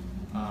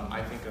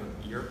 I think of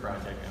your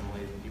project,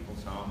 Emily,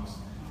 People's Homes,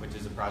 which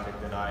is a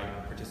project that I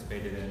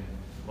participated in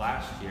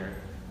last year,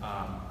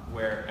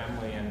 where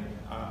Emily and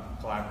a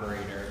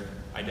collaborator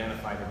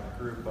identified a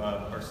group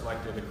of, or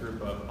selected a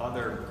group of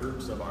other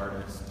groups of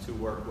artists to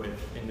work with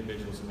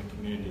individuals in the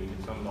community,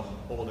 some of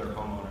the older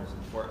homeowners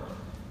in Portland.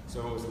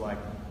 So it was like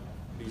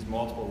these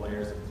multiple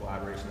layers of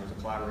collaboration. There was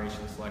a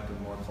collaboration selected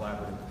more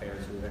collaborative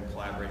pairs who were then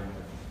collaborating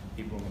with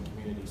people in the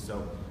community.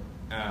 So,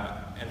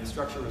 and the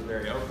structure was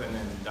very open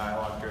and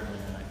dialogue driven,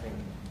 and I think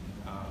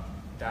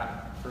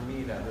that, for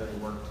me, that really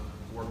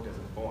worked as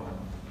a form,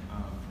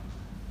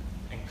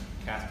 and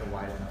cast a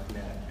wide enough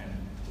net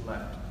and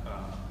left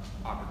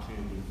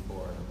opportunity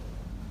for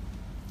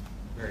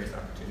various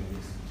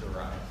opportunities to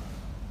arise.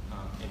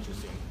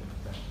 Interesting,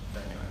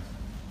 very nice.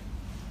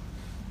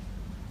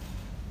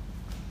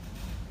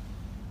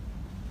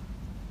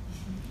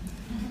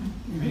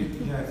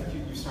 Yeah, I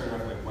think you started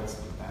off like, what's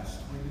the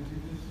best way to do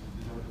this?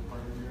 Is that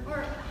part of your?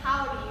 Or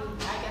how do you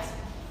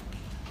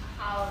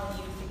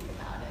think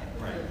about it?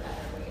 Would be a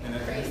better way to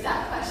phrase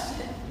that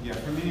question. Yeah,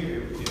 for me,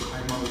 I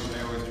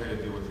always try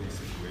to deal with things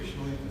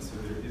situationally, and so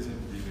there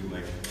isn't really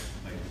like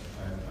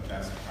a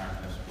best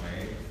practice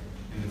way,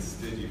 and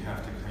instead you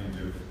have to kind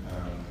of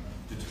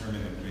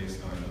determine it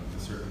based on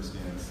the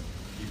circumstance,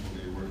 people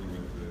that you're working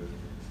with, the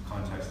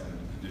context and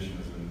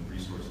conditions and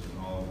resources and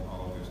all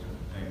of those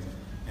different things,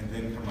 and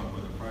then come up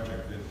with a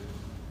project that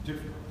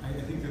I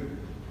think that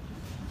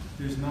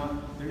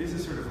there is a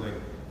sort of like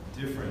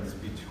difference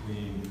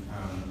between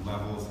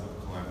levels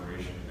of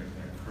collaboration that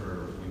can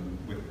occur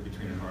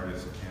between an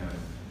artist and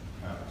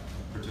a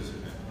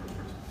participant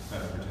or a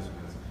set of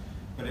participants.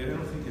 But I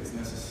don't think it's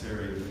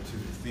necessary to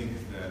think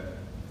that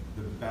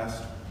the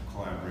best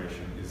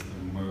collaboration is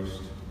the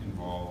most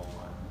involved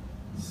one.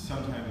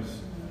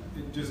 Sometimes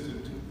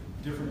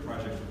different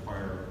projects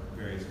require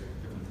various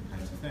different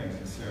kinds of things,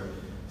 and so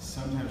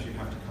sometimes you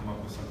have to come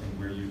up with something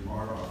where you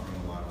are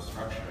offering a lot of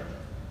structure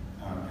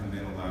and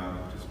then allow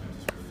the participant to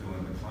sort of fill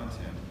in the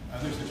content.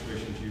 Other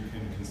situations you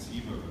can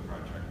conceive of the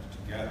project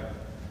together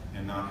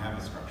and not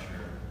have a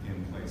structure in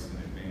place in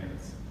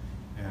advance.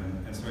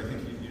 And so I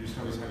think you're just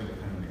always having to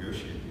kind of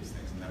negotiate these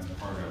things, and that's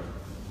part of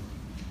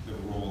the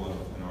role of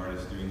an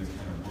artist doing this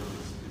kind of work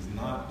is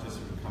not just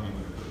sort of coming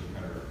with a cookie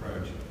cutter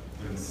approach,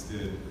 but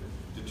instead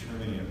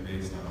determining it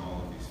based on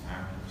all of these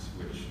factors,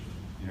 which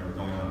are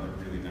going on that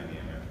are really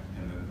dynamic.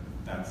 And then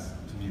that's,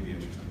 to me, the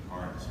interesting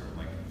part, sort of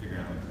like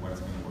figuring out like what's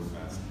going to work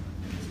best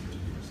in this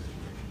particular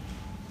situation.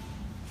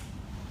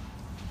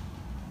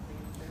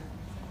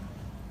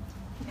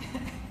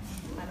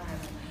 I don't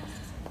have anything else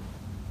to say.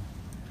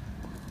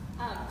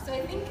 So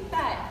I think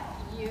that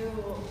you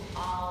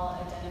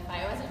all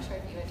identify, I wasn't sure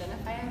if you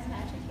identify as an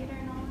educator,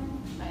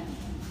 Nolan, but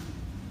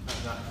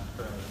I'm not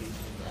currently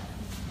teaching, but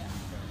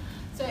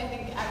so I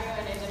think everyone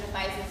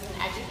identifies as an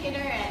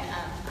educator, and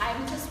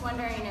I'm just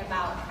wondering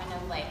about kind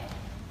of like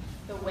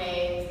the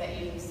ways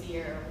that you see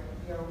your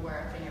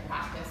work and your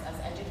practice as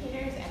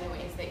educators and the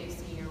ways that you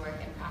see your work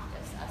and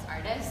practice as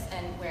artists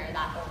and where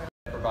that overlaps.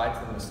 it provides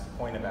them this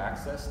point of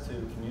access to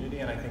community,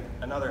 and I think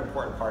another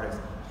important part is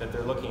that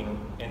they're looking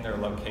in their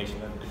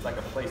location. It's like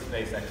a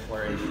place-based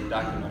exploration,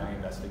 documentary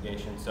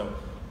investigation, so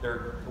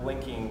they're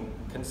linking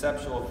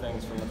conceptual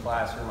things from the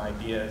classroom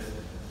ideas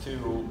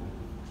to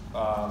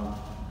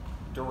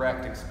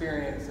direct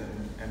experience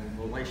and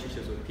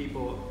relationships with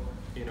people,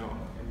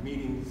 and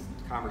meetings,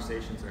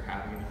 conversations they're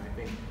having. And I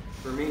think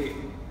for me,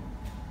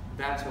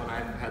 that's when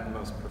I've had the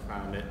most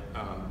profound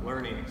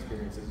learning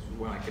experiences,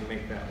 when I can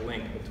make that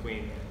link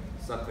between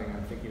something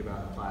I'm thinking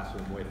about in the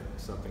classroom with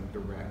something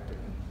direct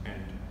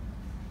and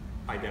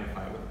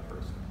identify with the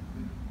person.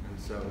 And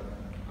so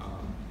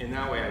in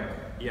that way,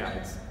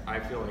 I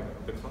feel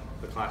like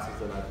the classes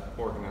that I've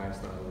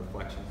organized are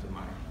reflections of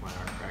my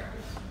art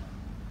practice.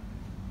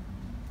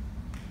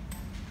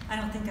 I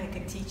don't think I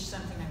could teach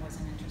something I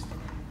wasn't interested in.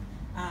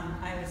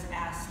 I was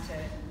asked to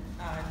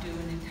do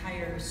an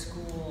entire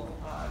school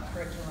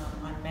curriculum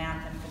on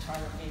math and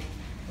photography,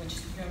 which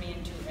threw me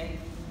into a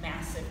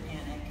massive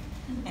panic.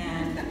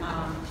 And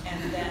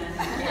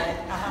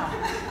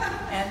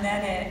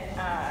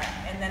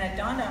then it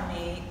dawned on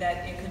me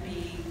that it could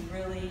be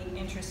really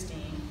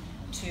interesting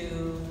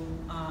to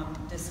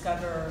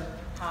discover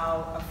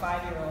how a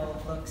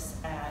 5-year-old looks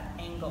at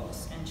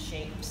angles and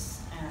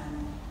shapes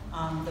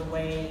and the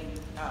way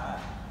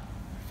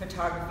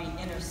photography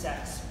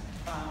intersects,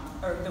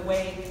 or the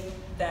way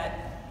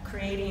that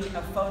creating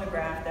a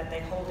photograph that they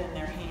hold in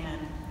their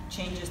hand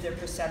changes their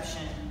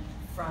perception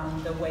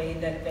from the way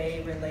that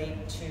they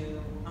relate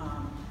to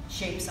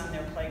shapes on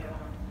their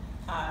playground.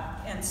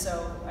 And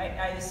so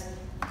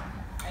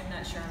I'm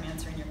not sure I'm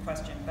answering your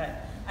question,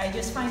 but I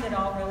just find it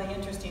all really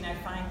interesting. I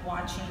find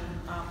watching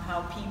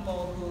how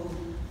people who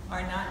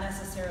are not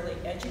necessarily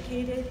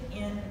educated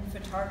in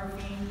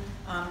photography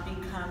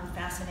become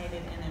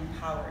fascinated and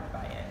empowered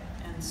by it.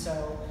 And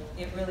so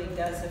it really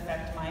does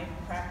affect my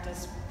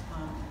practice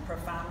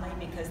profoundly,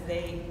 because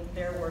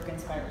their work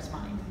inspires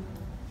mine.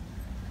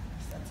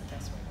 So that's the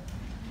best way.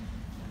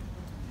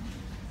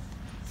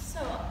 So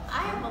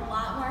I have a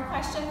lot more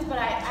questions, but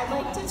I'd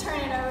like to turn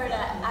it over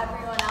to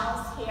everyone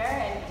else here.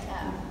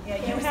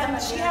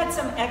 And she had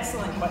some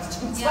excellent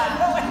questions, Yeah.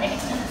 by the way.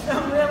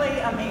 Some really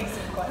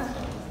amazing questions.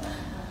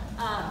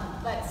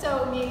 But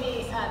so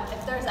maybe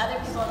if there's other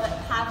people that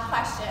have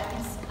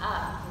questions,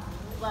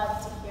 we'd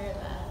love to hear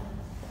them.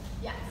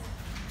 Yes.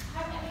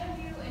 Have any of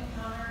you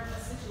encountered a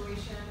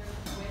situation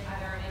with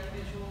either an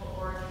individual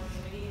or a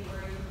community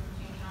where you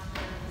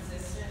encountered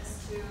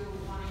resistance to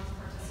wanting to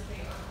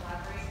participate or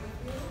collaborate with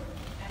you?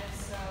 And if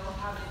so,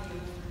 how did you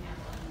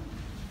handle it?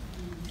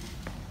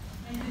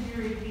 And could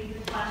you repeat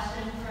the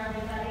question for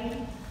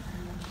everybody?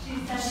 She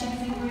said she's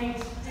in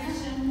great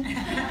diction.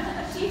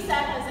 She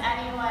said, has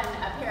anyone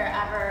up here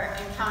ever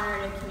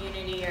encountered a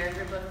community or a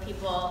group of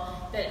people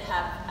that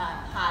have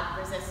had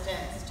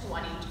resistance to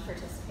wanting to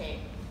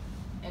participate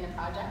in a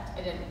project?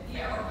 I didn't.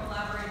 Yeah, or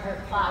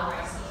collaborate.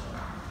 Collaborate.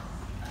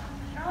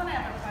 Harrell and I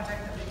have a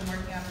project that we've been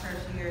working on for a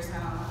few years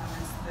now.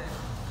 It's the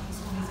Keefe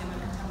Museum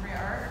of Contemporary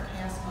Art, or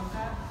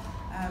KS-MoCA.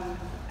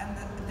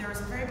 There was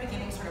a very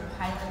beginning sort of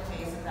pilot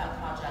phase of that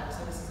project,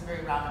 so this is a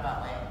very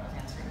roundabout way of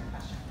answering the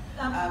question.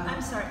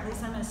 I'm sorry,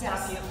 Lisa, I'm going to stop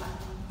Yes. you.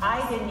 I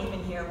didn't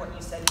even hear what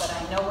you said, but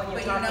I know what you're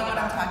But you talking know what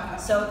about. I'm talking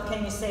about. So can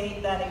you say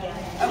that again?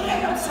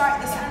 Okay, I'm sorry.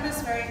 This room is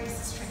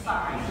tricky.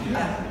 Sorry.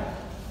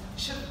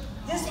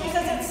 Just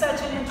because it's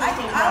such an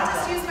interesting I'll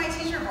just project. use my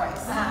teacher voice.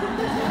 Yes.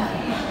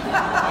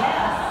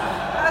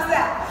 How's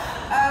that?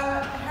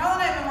 Harrell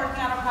and I have been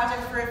working on a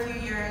project for a few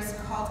years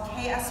called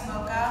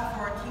KS-MoCA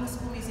for King's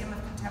School Museum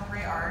of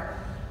Contemporary Art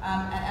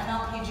at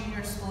MLK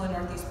Junior School in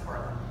Northeast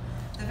Portland.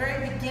 The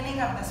very beginning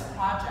of this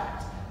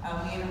project,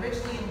 we had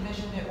originally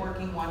envisioned it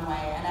working one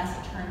way, and as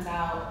it turns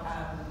out,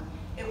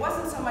 it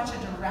wasn't so much a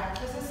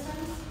direct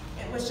resistance.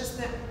 It was just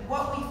that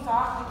what we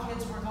thought the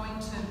kids were going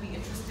to be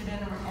interested in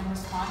and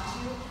respond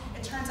to,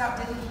 it turns out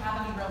didn't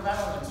have any real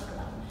relevance for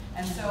them.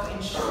 And so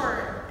in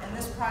short, and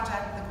this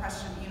project, the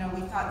question,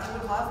 we thought they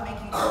would love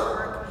making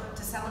artwork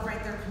to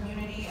celebrate their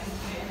community and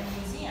put it in a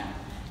museum.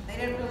 They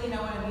didn't really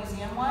know what a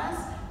museum was.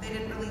 They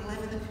didn't really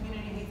live in the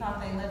community we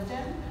thought they lived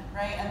in,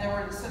 right? And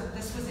so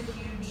this was a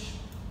huge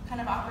kind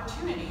of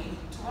opportunity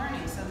to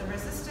learning. So the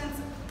resistance,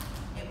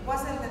 it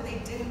wasn't that they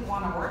didn't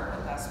want to work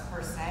with us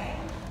per se,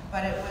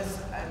 but it was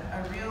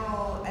a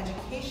real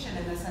education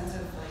in the sense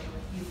of like,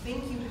 you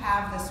think you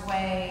have this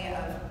way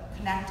of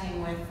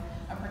connecting with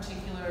a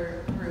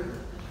particular group,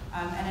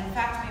 and in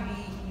fact maybe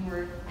you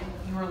were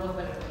a little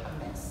bit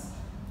amiss,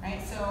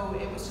 right? So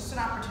it was just an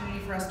opportunity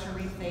for us to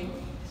rethink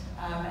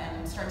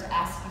and start to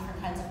ask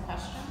different kinds of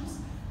questions.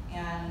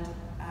 And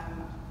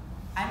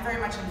I'm very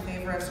much in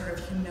favor of sort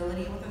of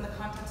humility within the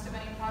context of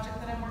any project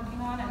that I'm working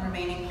on, and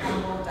remaining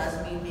humble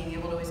does mean being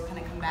able to always kind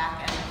of come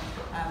back and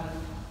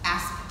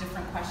ask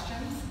different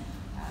questions.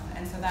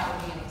 And so that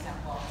would be an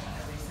example of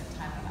a recent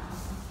time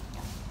analysis.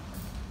 Yeah.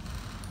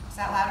 Is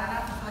that loud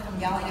enough? I feel like I'm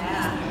yelling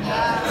at you.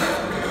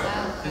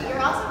 Yeah.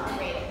 You're also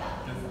great at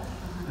that.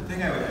 The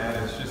thing I would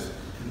add is just,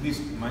 at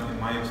least in my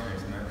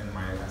experience and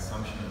my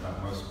assumption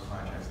about most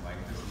projects like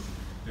this, is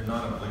they're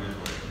not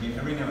obligatory. I mean,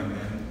 every now and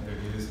then there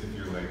is, if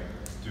you're like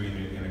doing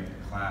it in a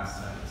class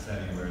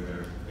setting where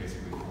they're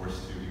basically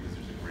forced to because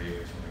there's a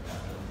grade or something like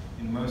that. But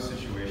in most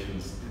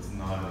situations, it's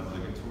not an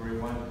obligatory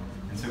one.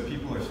 And so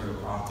people are sort of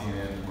opting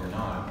in or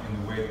not in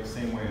the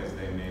same way as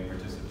they may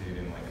participate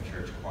in like a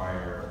church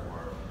choir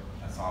or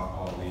a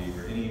softball league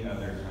or any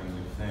other kind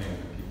of thing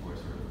that people are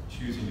sort of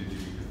choosing to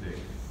do because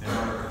they're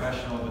not a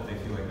professional, but they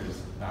feel like there's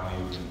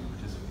value in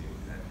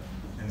participating in it.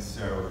 And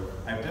so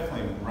I've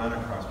definitely run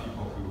across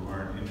people who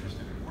aren't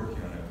interested in working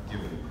on a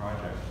given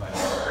project, but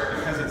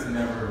because it's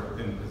never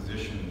been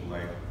positioned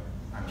like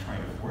I'm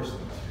trying to force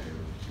them to,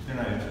 if they're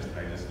not interested,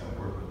 I just don't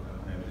work with them.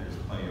 And there's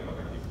plenty of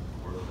other people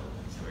to work with.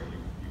 And so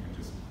you can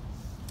just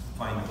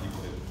find the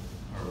people that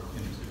are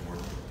interested in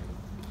working with you.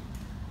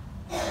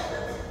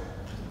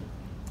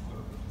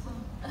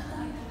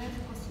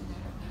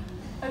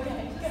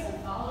 Okay. Just a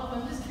follow-up.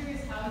 I'm just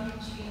curious how you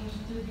changed.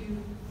 Did you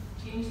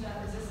change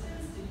that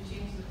resistance? Did you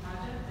change the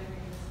project?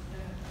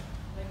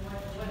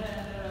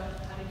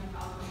 How did you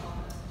problem solve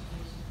that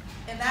situation?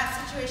 In that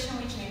situation,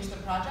 we changed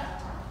the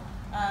project,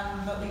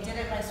 but we did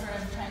it by sort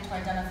of trying to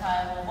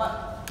identify,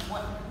 well,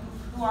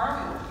 who are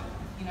we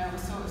working?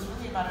 So it was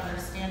really about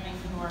understanding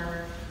who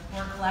our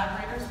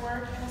collaborators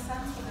were, in a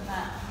sense, within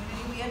that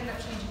community. We ended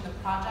up changing the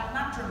project,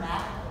 not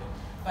dramatically,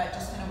 but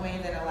just in a way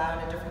that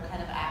allowed a different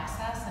kind of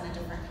access and a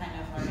different kind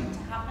of learning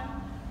to happen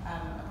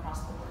across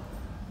the board.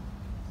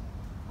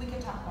 We can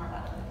talk more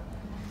about it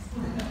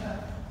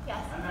later.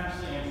 Yes. I'm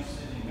actually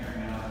interested in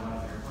hearing another one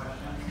of your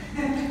questions.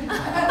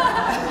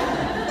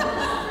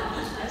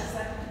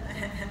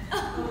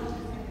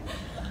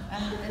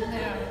 And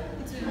there are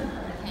two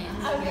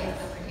hands Okay.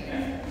 over here.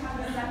 Have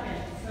a second.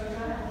 So go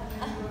ahead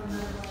and go to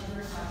another one of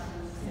your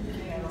questions.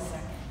 We have a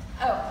second.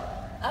 Oh,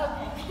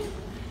 okay.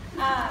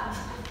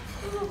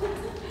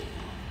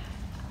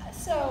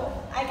 So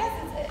I guess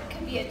it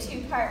could be a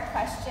two-part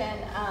question,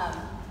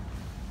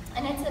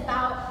 and it's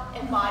about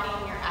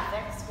embodying your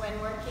ethics when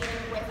working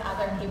with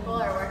other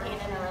people or working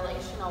in a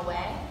relational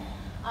way.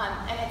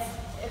 And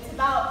it's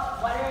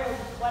about what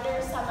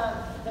are some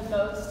of the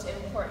most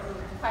important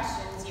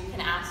questions you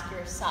can ask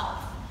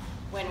yourself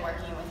when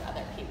working with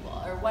other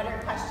people, or what are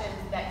questions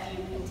that you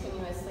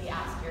continuously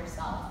ask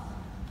yourself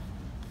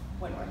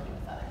when working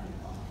with other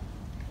people?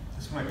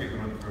 This might be a good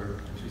one for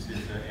Patricia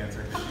to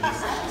answer because she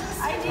just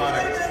I taught a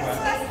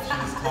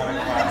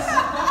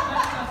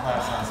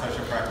class on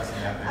social practice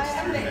and ethics. I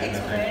am the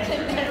expert.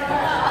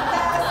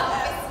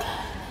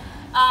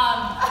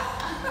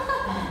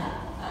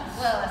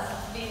 Well, as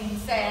been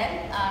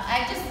said,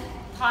 I just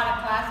taught a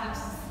class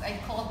which I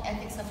called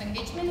Ethics of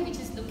Engagement, which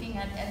is looking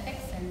at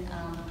ethics and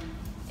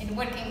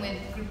working with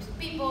groups of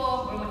people,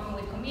 or working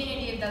with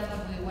community, if that's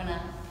what we want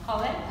to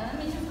call it. And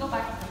let me just go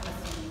back to the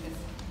question, because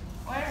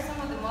what are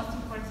some of the most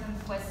important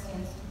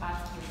questions to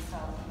ask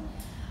yourself?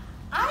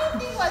 I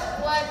think what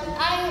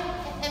I,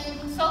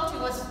 and Salty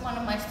was one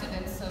of my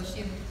students, so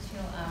she'll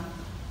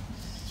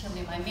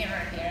be my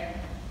mirror here.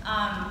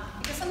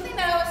 Because something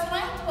that I was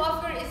trying to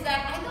offer is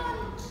that I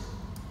don't,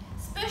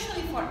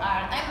 especially for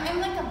art, I'm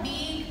like a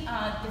big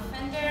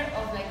defender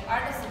of like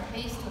art as a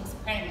place to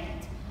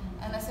experiment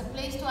and as a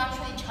place to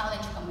actually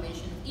challenge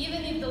conventions,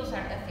 even if those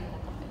are ethical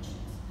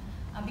conventions.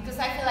 Because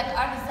I feel like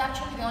art is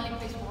actually the only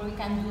place where we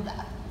can do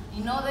that.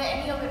 You know that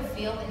any other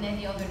field, in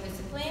any other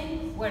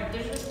discipline, we're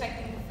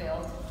disrespecting the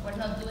field, we're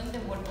not doing the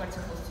work we're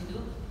supposed to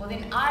do, but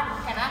in art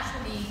we can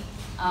actually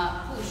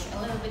push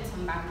a little bit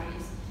some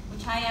boundaries,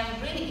 which I am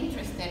really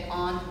interested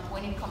on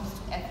when it comes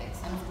to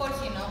ethics. And of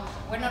course, you know,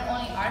 we're not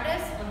only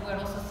artists, but we're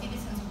also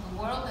citizens of the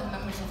world and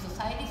members of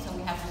society, so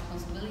we have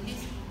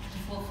responsibilities to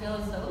fulfill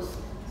those.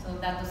 So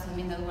that doesn't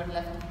mean that we're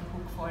left to the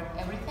hook for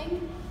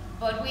everything.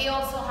 But we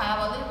also have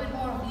a little bit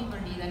more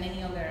liberty than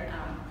any other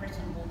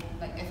person will,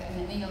 like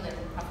any other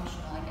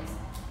professional, I guess,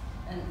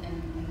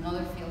 in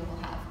another field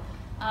will have.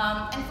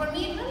 And for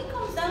me, it really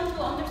comes down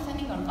to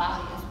understanding our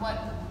values.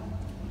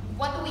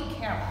 What do we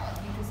care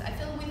about? Because I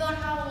feel we don't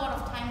have a lot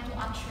of time to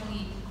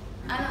actually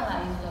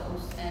analyze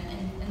those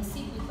and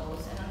sit with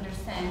those and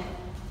understand,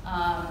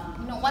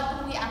 what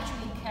do we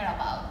actually care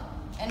about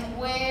and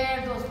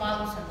where those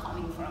values are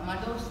coming from.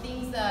 Are those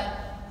things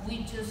that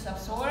we just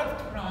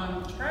absorbed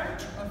from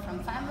church or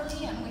from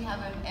family and we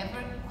haven't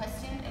ever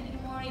questioned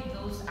anymore if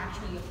those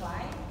actually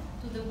apply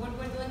to the work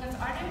we're doing as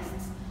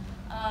artists?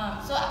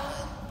 So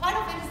part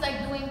of it is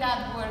like doing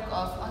that work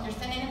of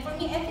understanding, and for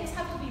me ethics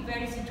have to be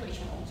very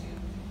situational too,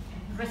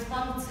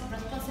 responsive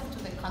to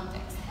the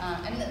context.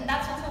 And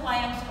that's also why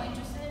I'm so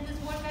interested in this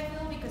work, I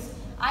feel, because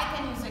I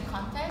can use the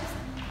context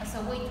as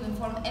a way to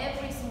inform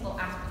every single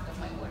aspect of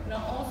my work.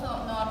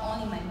 Not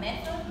only my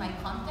method, my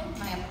content,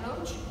 my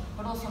approach,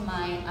 but also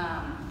my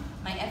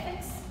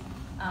ethics,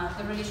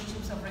 the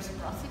relationships of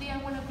reciprocity I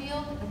want to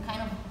build, the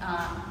kind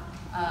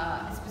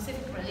of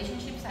specific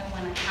relationships I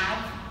want to have,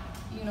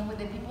 with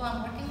the people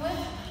I'm working with.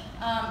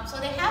 So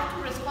they have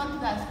to respond to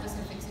that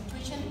specific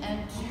situation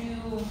and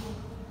to,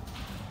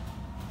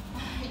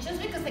 it's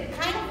just because the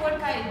kind of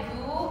work I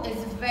do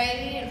is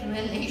very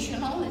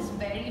relational, is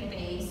very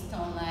based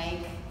on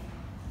like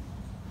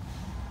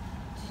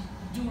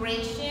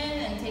duration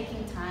and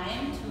taking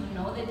time to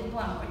know the people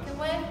I'm working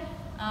with.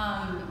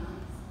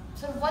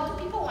 So what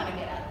do people want to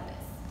get out of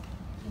this?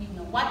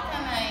 What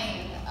can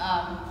I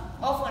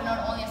offer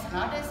not only as an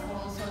artist, but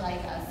also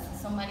like as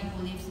somebody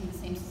who lives in the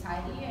same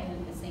society and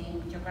in the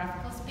same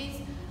geographical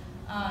space,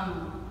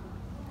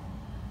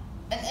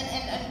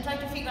 and try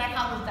to figure out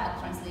how does that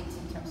translate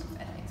in terms of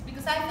ethics.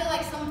 Because I feel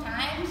like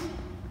sometimes,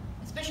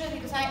 especially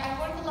because I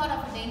work a lot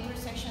at the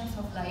intersections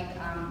of like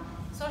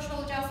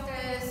social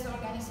justice,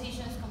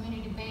 organizations,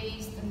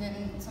 community-based, and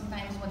then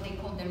sometimes what they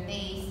call their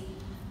base,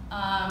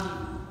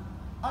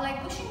 or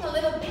like pushing a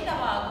little bit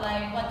about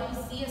like what they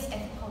see as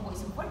ethical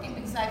ways of working,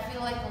 because I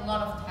feel like a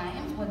lot of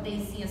times what they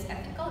see as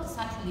ethical is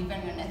actually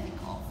very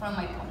unethical from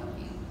my point of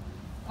view.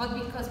 But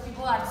because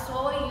people are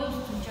so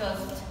used to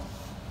just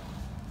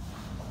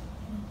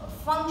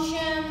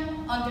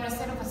function under a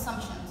set of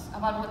assumptions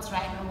about what's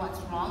right or what's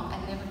wrong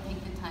and never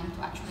take the time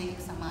to actually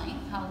examine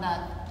how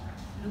that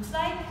looks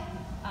like,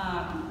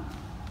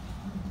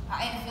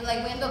 I feel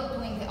like we end up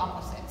doing the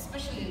opposite,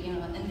 especially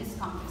in this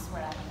context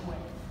where I work.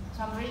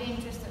 So I'm really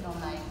interested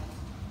in like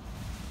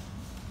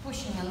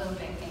pushing a little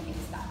bit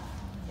against that.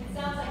 It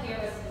sounds like you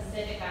have a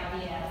specific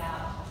idea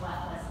about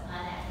what was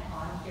unethical.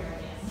 I'm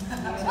curious.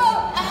 So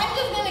I'm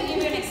just going to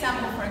give you an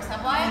example. For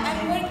example,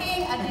 I'm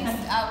working at this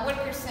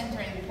worker center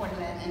in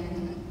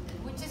Portland,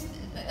 which is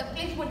a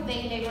place where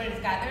day laborers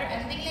gather,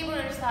 and day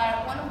laborers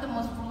are one of the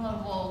most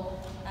vulnerable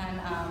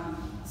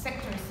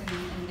sectors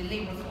in the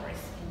labor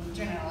force in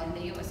general in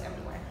the U.S.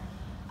 everywhere.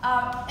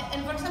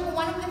 And for example,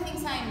 one of the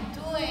things I'm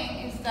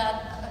doing is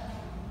that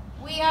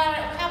we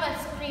have a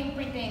screen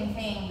printing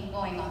thing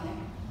going on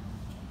there.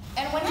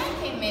 And when I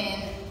came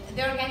in,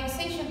 the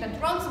organization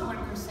that runs the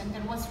Worker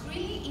Center was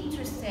really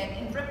interested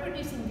in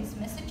reproducing these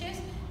messages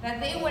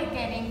that they were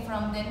getting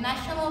from the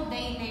National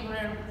Day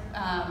Labor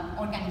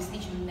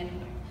Organization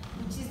Network,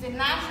 which is the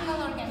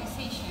national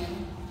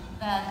organization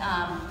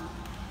that,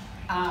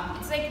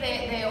 it's like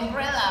the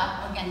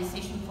umbrella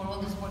organization for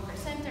all these worker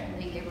center and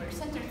day labor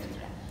centers,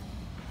 etc.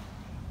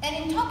 And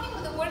in talking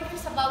with the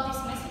workers about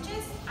these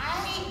messages,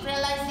 I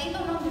realized they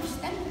don't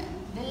understand them.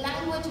 The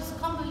language is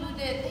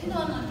convoluted, they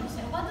don't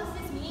understand. What does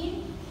this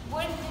mean?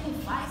 What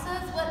dignifies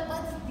us? What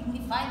does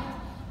dignify us?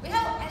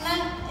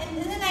 And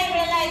then I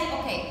realized,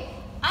 okay,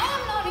 I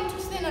am not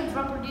interested in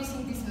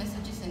reproducing these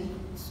messages in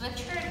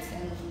sweatshirts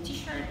and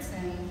t-shirts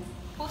and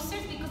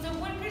posters because the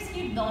workers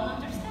here don't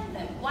understand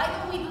them. Why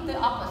don't we do the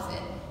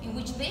opposite, in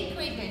which they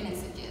create the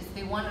messages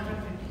they want to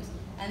reproduce,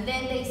 and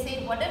then they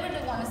say whatever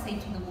they want to say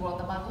to the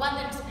world about what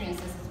their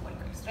experiences as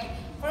workers, right?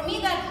 For me,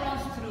 that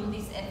runs through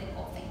this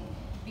ethical thing.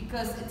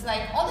 Because it's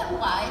like,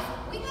 otherwise,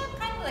 we have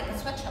kind of like a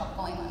sweatshop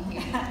going on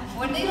here,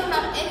 where they don't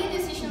have any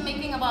decision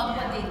making about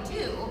what they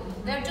do.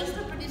 They're just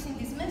reproducing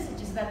these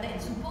messages that they're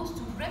supposed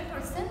to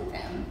represent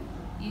them,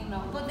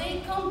 but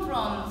they come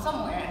from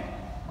somewhere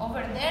over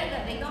there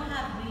that they don't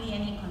have really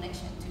any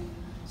connection to.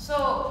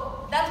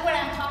 So that's where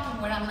I'm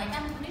talking, where I'm like,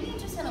 I'm really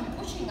interested in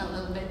pushing a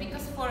little bit,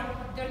 because for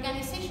the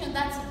organization,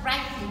 that's the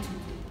right thing to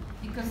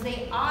do, because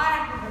they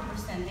are who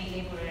represent the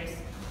laborers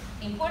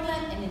in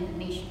Portland and in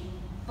the nation.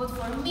 But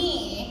for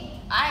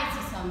me, I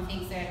see some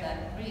things there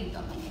that really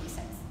don't make any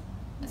sense.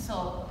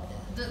 So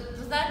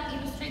does that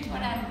illustrate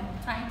what I'm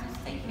trying to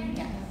state here?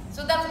 Yeah.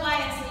 So that's why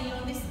I say,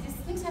 these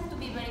things have to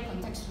be very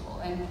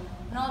contextual and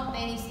not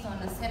based on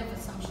a set of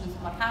assumptions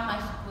about how am I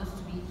supposed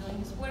to be doing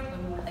this work,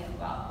 but more like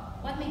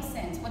about what makes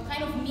sense, what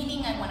kind of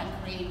meaning I want to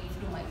create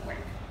through my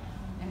work,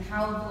 and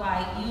how do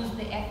I use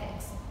the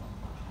ethics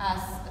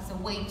as a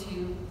way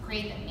to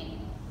create that meaning.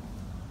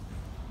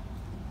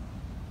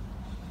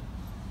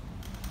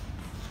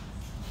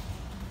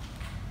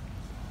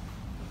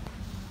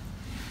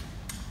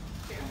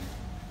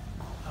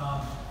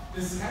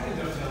 This kind of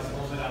dovetails a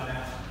little bit on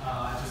that,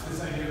 just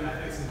this idea of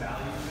ethics and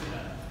values in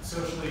a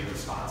socially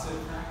responsive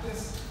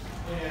practice.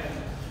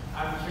 And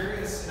I'm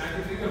curious, and I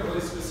can think of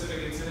really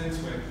specific incidents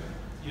when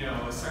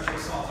a sexual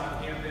assault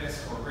on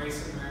campus, or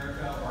race in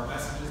America, or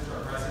messages to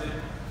our president,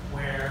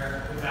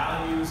 where the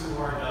values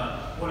or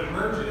what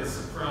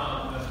emerges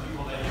from the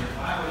people that you're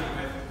collaborating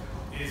with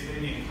is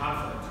maybe in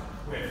conflict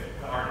with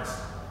the artist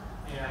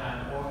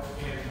and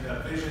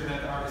the vision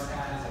that the artist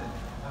has. And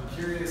I'm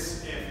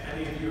curious if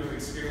any of you have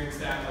experienced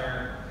that,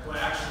 where what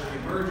actually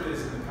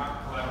emerges in the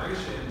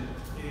collaboration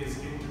is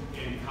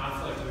in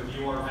conflict with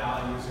your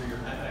values or your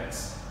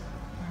ethics,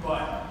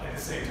 but at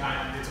the same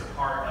time, it's a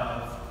part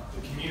of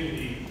the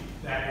community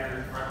that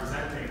you're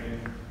representing.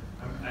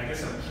 And I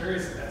guess I'm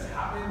curious if that's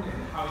happened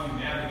and how you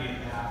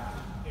navigate that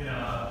in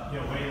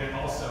a way that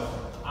also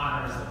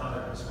honors the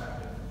other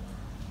perspective.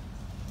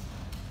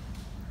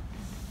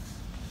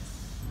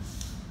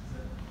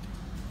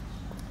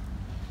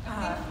 Go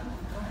ahead.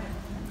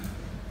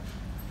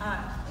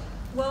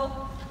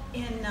 Well,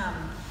 in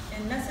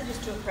Messages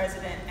to a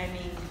President, I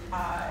mean,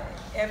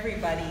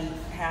 everybody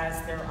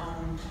has their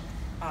own,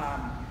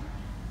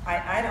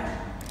 I don't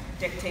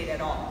dictate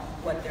at all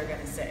what they're going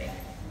to say.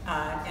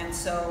 And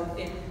so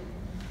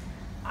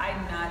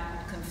I'm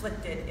not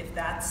conflicted if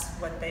that's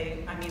what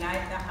they, I mean,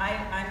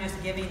 I'm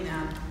just giving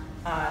them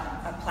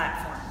a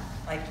platform.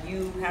 Like,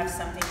 you have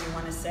something you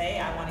want to say,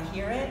 I want to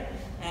hear it.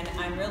 And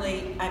I'm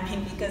really, I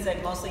mean, because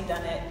I've mostly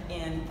done it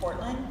in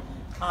Portland,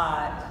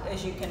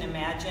 as you can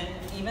imagine,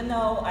 even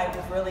though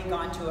I've really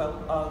gone to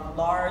a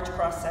large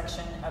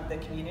cross-section of the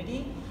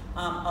community,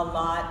 a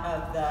lot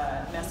of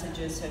the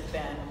messages have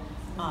been,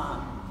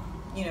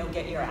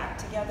 get your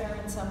act together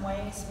in some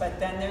ways. But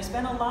then there's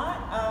been a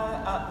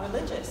lot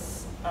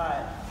religious.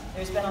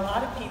 There's been a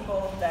lot of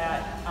people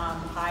that,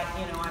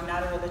 I'm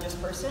not a religious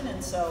person,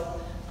 and so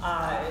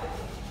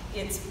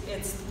it's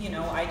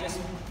I just,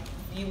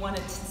 if you want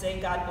to say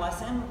God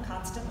bless him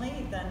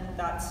constantly, then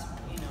that's,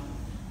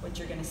 what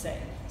you're going to say.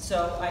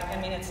 So, I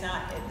mean, it's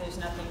not, there's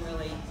nothing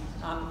really,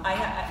 I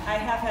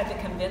have had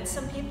to convince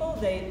some people.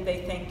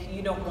 They think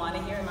you don't want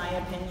to hear my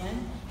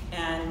opinion.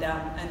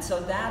 And so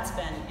that's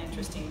been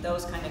interesting,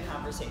 those kind of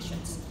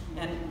conversations.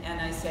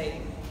 And I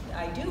say,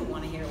 I do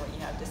want to hear what you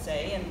have to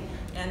say.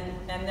 And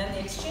then the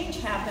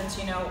exchange happens,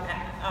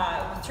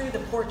 through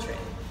the portrait.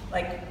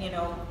 Like,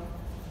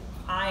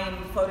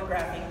 I'm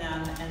photographing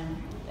them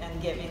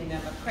and giving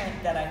them a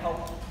print that I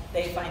hope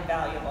they find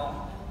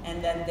valuable.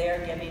 And then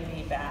they're giving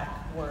me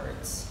back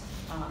words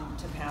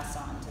to pass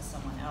on to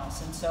someone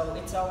else. And so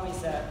it's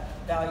always a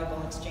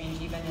valuable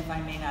exchange, even if I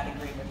may not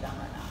agree with them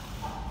or not.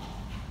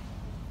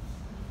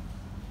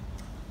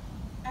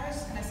 I was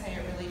just going to say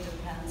it really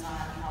depends on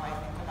how I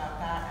think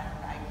about that,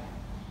 and I'd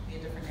be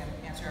a different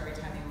answer every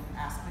time you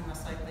ask me,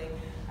 most likely.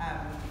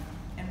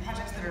 In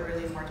projects that are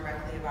really more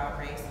directly about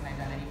race and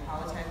identity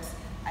politics,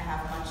 I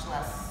have much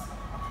less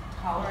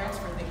tolerance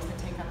for things that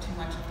take up too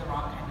much of the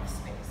wrong kind of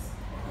space,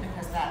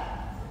 because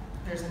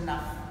there's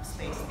enough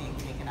space being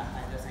taken up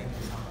by those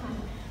ideas already.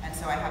 And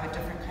so I have a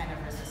different kind of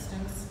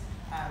resistance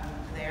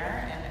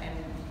there,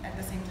 and at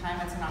the same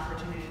time, it's an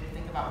opportunity to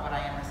think about what I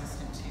am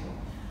resistant to.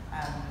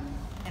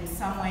 In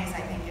some ways,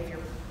 I think if your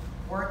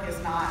work is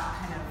not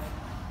kind of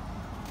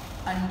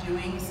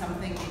undoing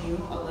something in you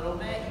a little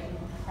bit, you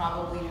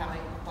probably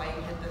haven't quite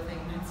hit the thing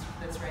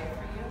that's right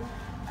for you.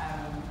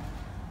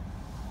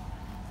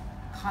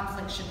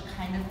 Conflict should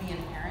kind of be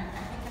inherent,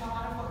 I think, in a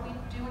lot of what we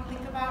do and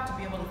think about. To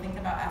be able to think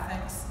about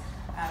ethics,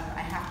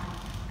 I have to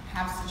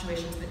have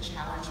situations that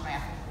challenge my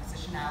ethical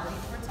positionality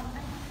towards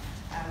something.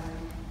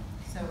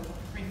 So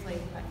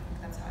briefly, I think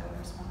that's how I would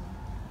respond.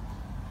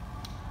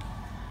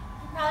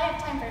 We probably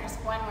have time for just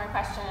one more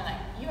question. And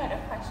you had a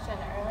question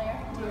earlier.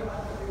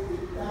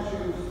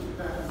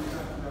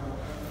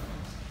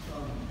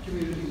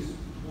 Communities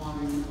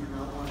wanting or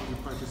not wanting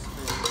to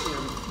participate.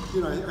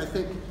 And, I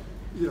think,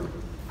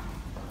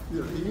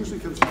 it usually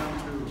comes down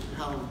to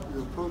how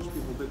you approach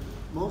people, but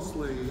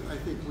mostly I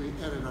think we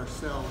edit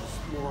ourselves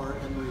more,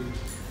 and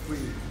we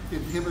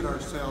inhibit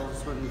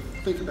ourselves when we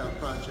think about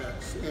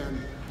projects.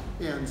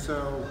 And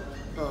so,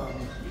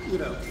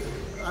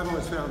 I've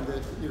always found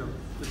that,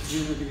 the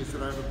communities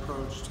that I've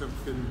approached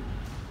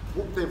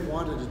they've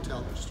wanted to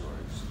tell their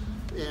stories.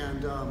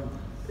 And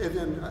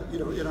then,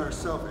 in our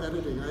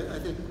self-editing, I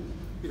think,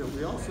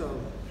 we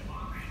also,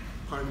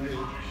 pardon me,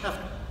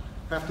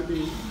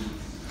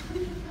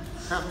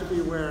 have to be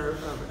aware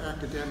of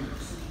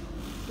academics.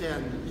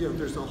 And,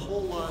 there's a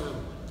whole lot of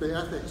the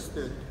ethics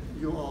that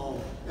you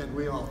all and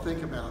we all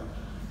think about.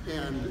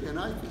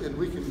 And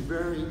we can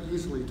very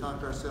easily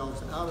talk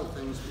ourselves out of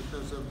things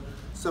because of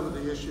some of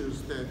the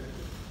issues that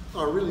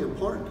are really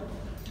important.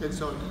 And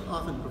so it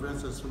often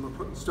prevents us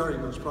from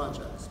starting those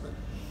projects. But.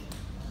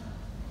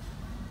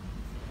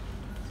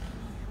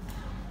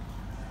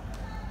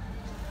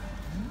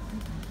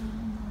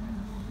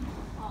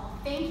 Well,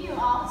 thank you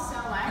all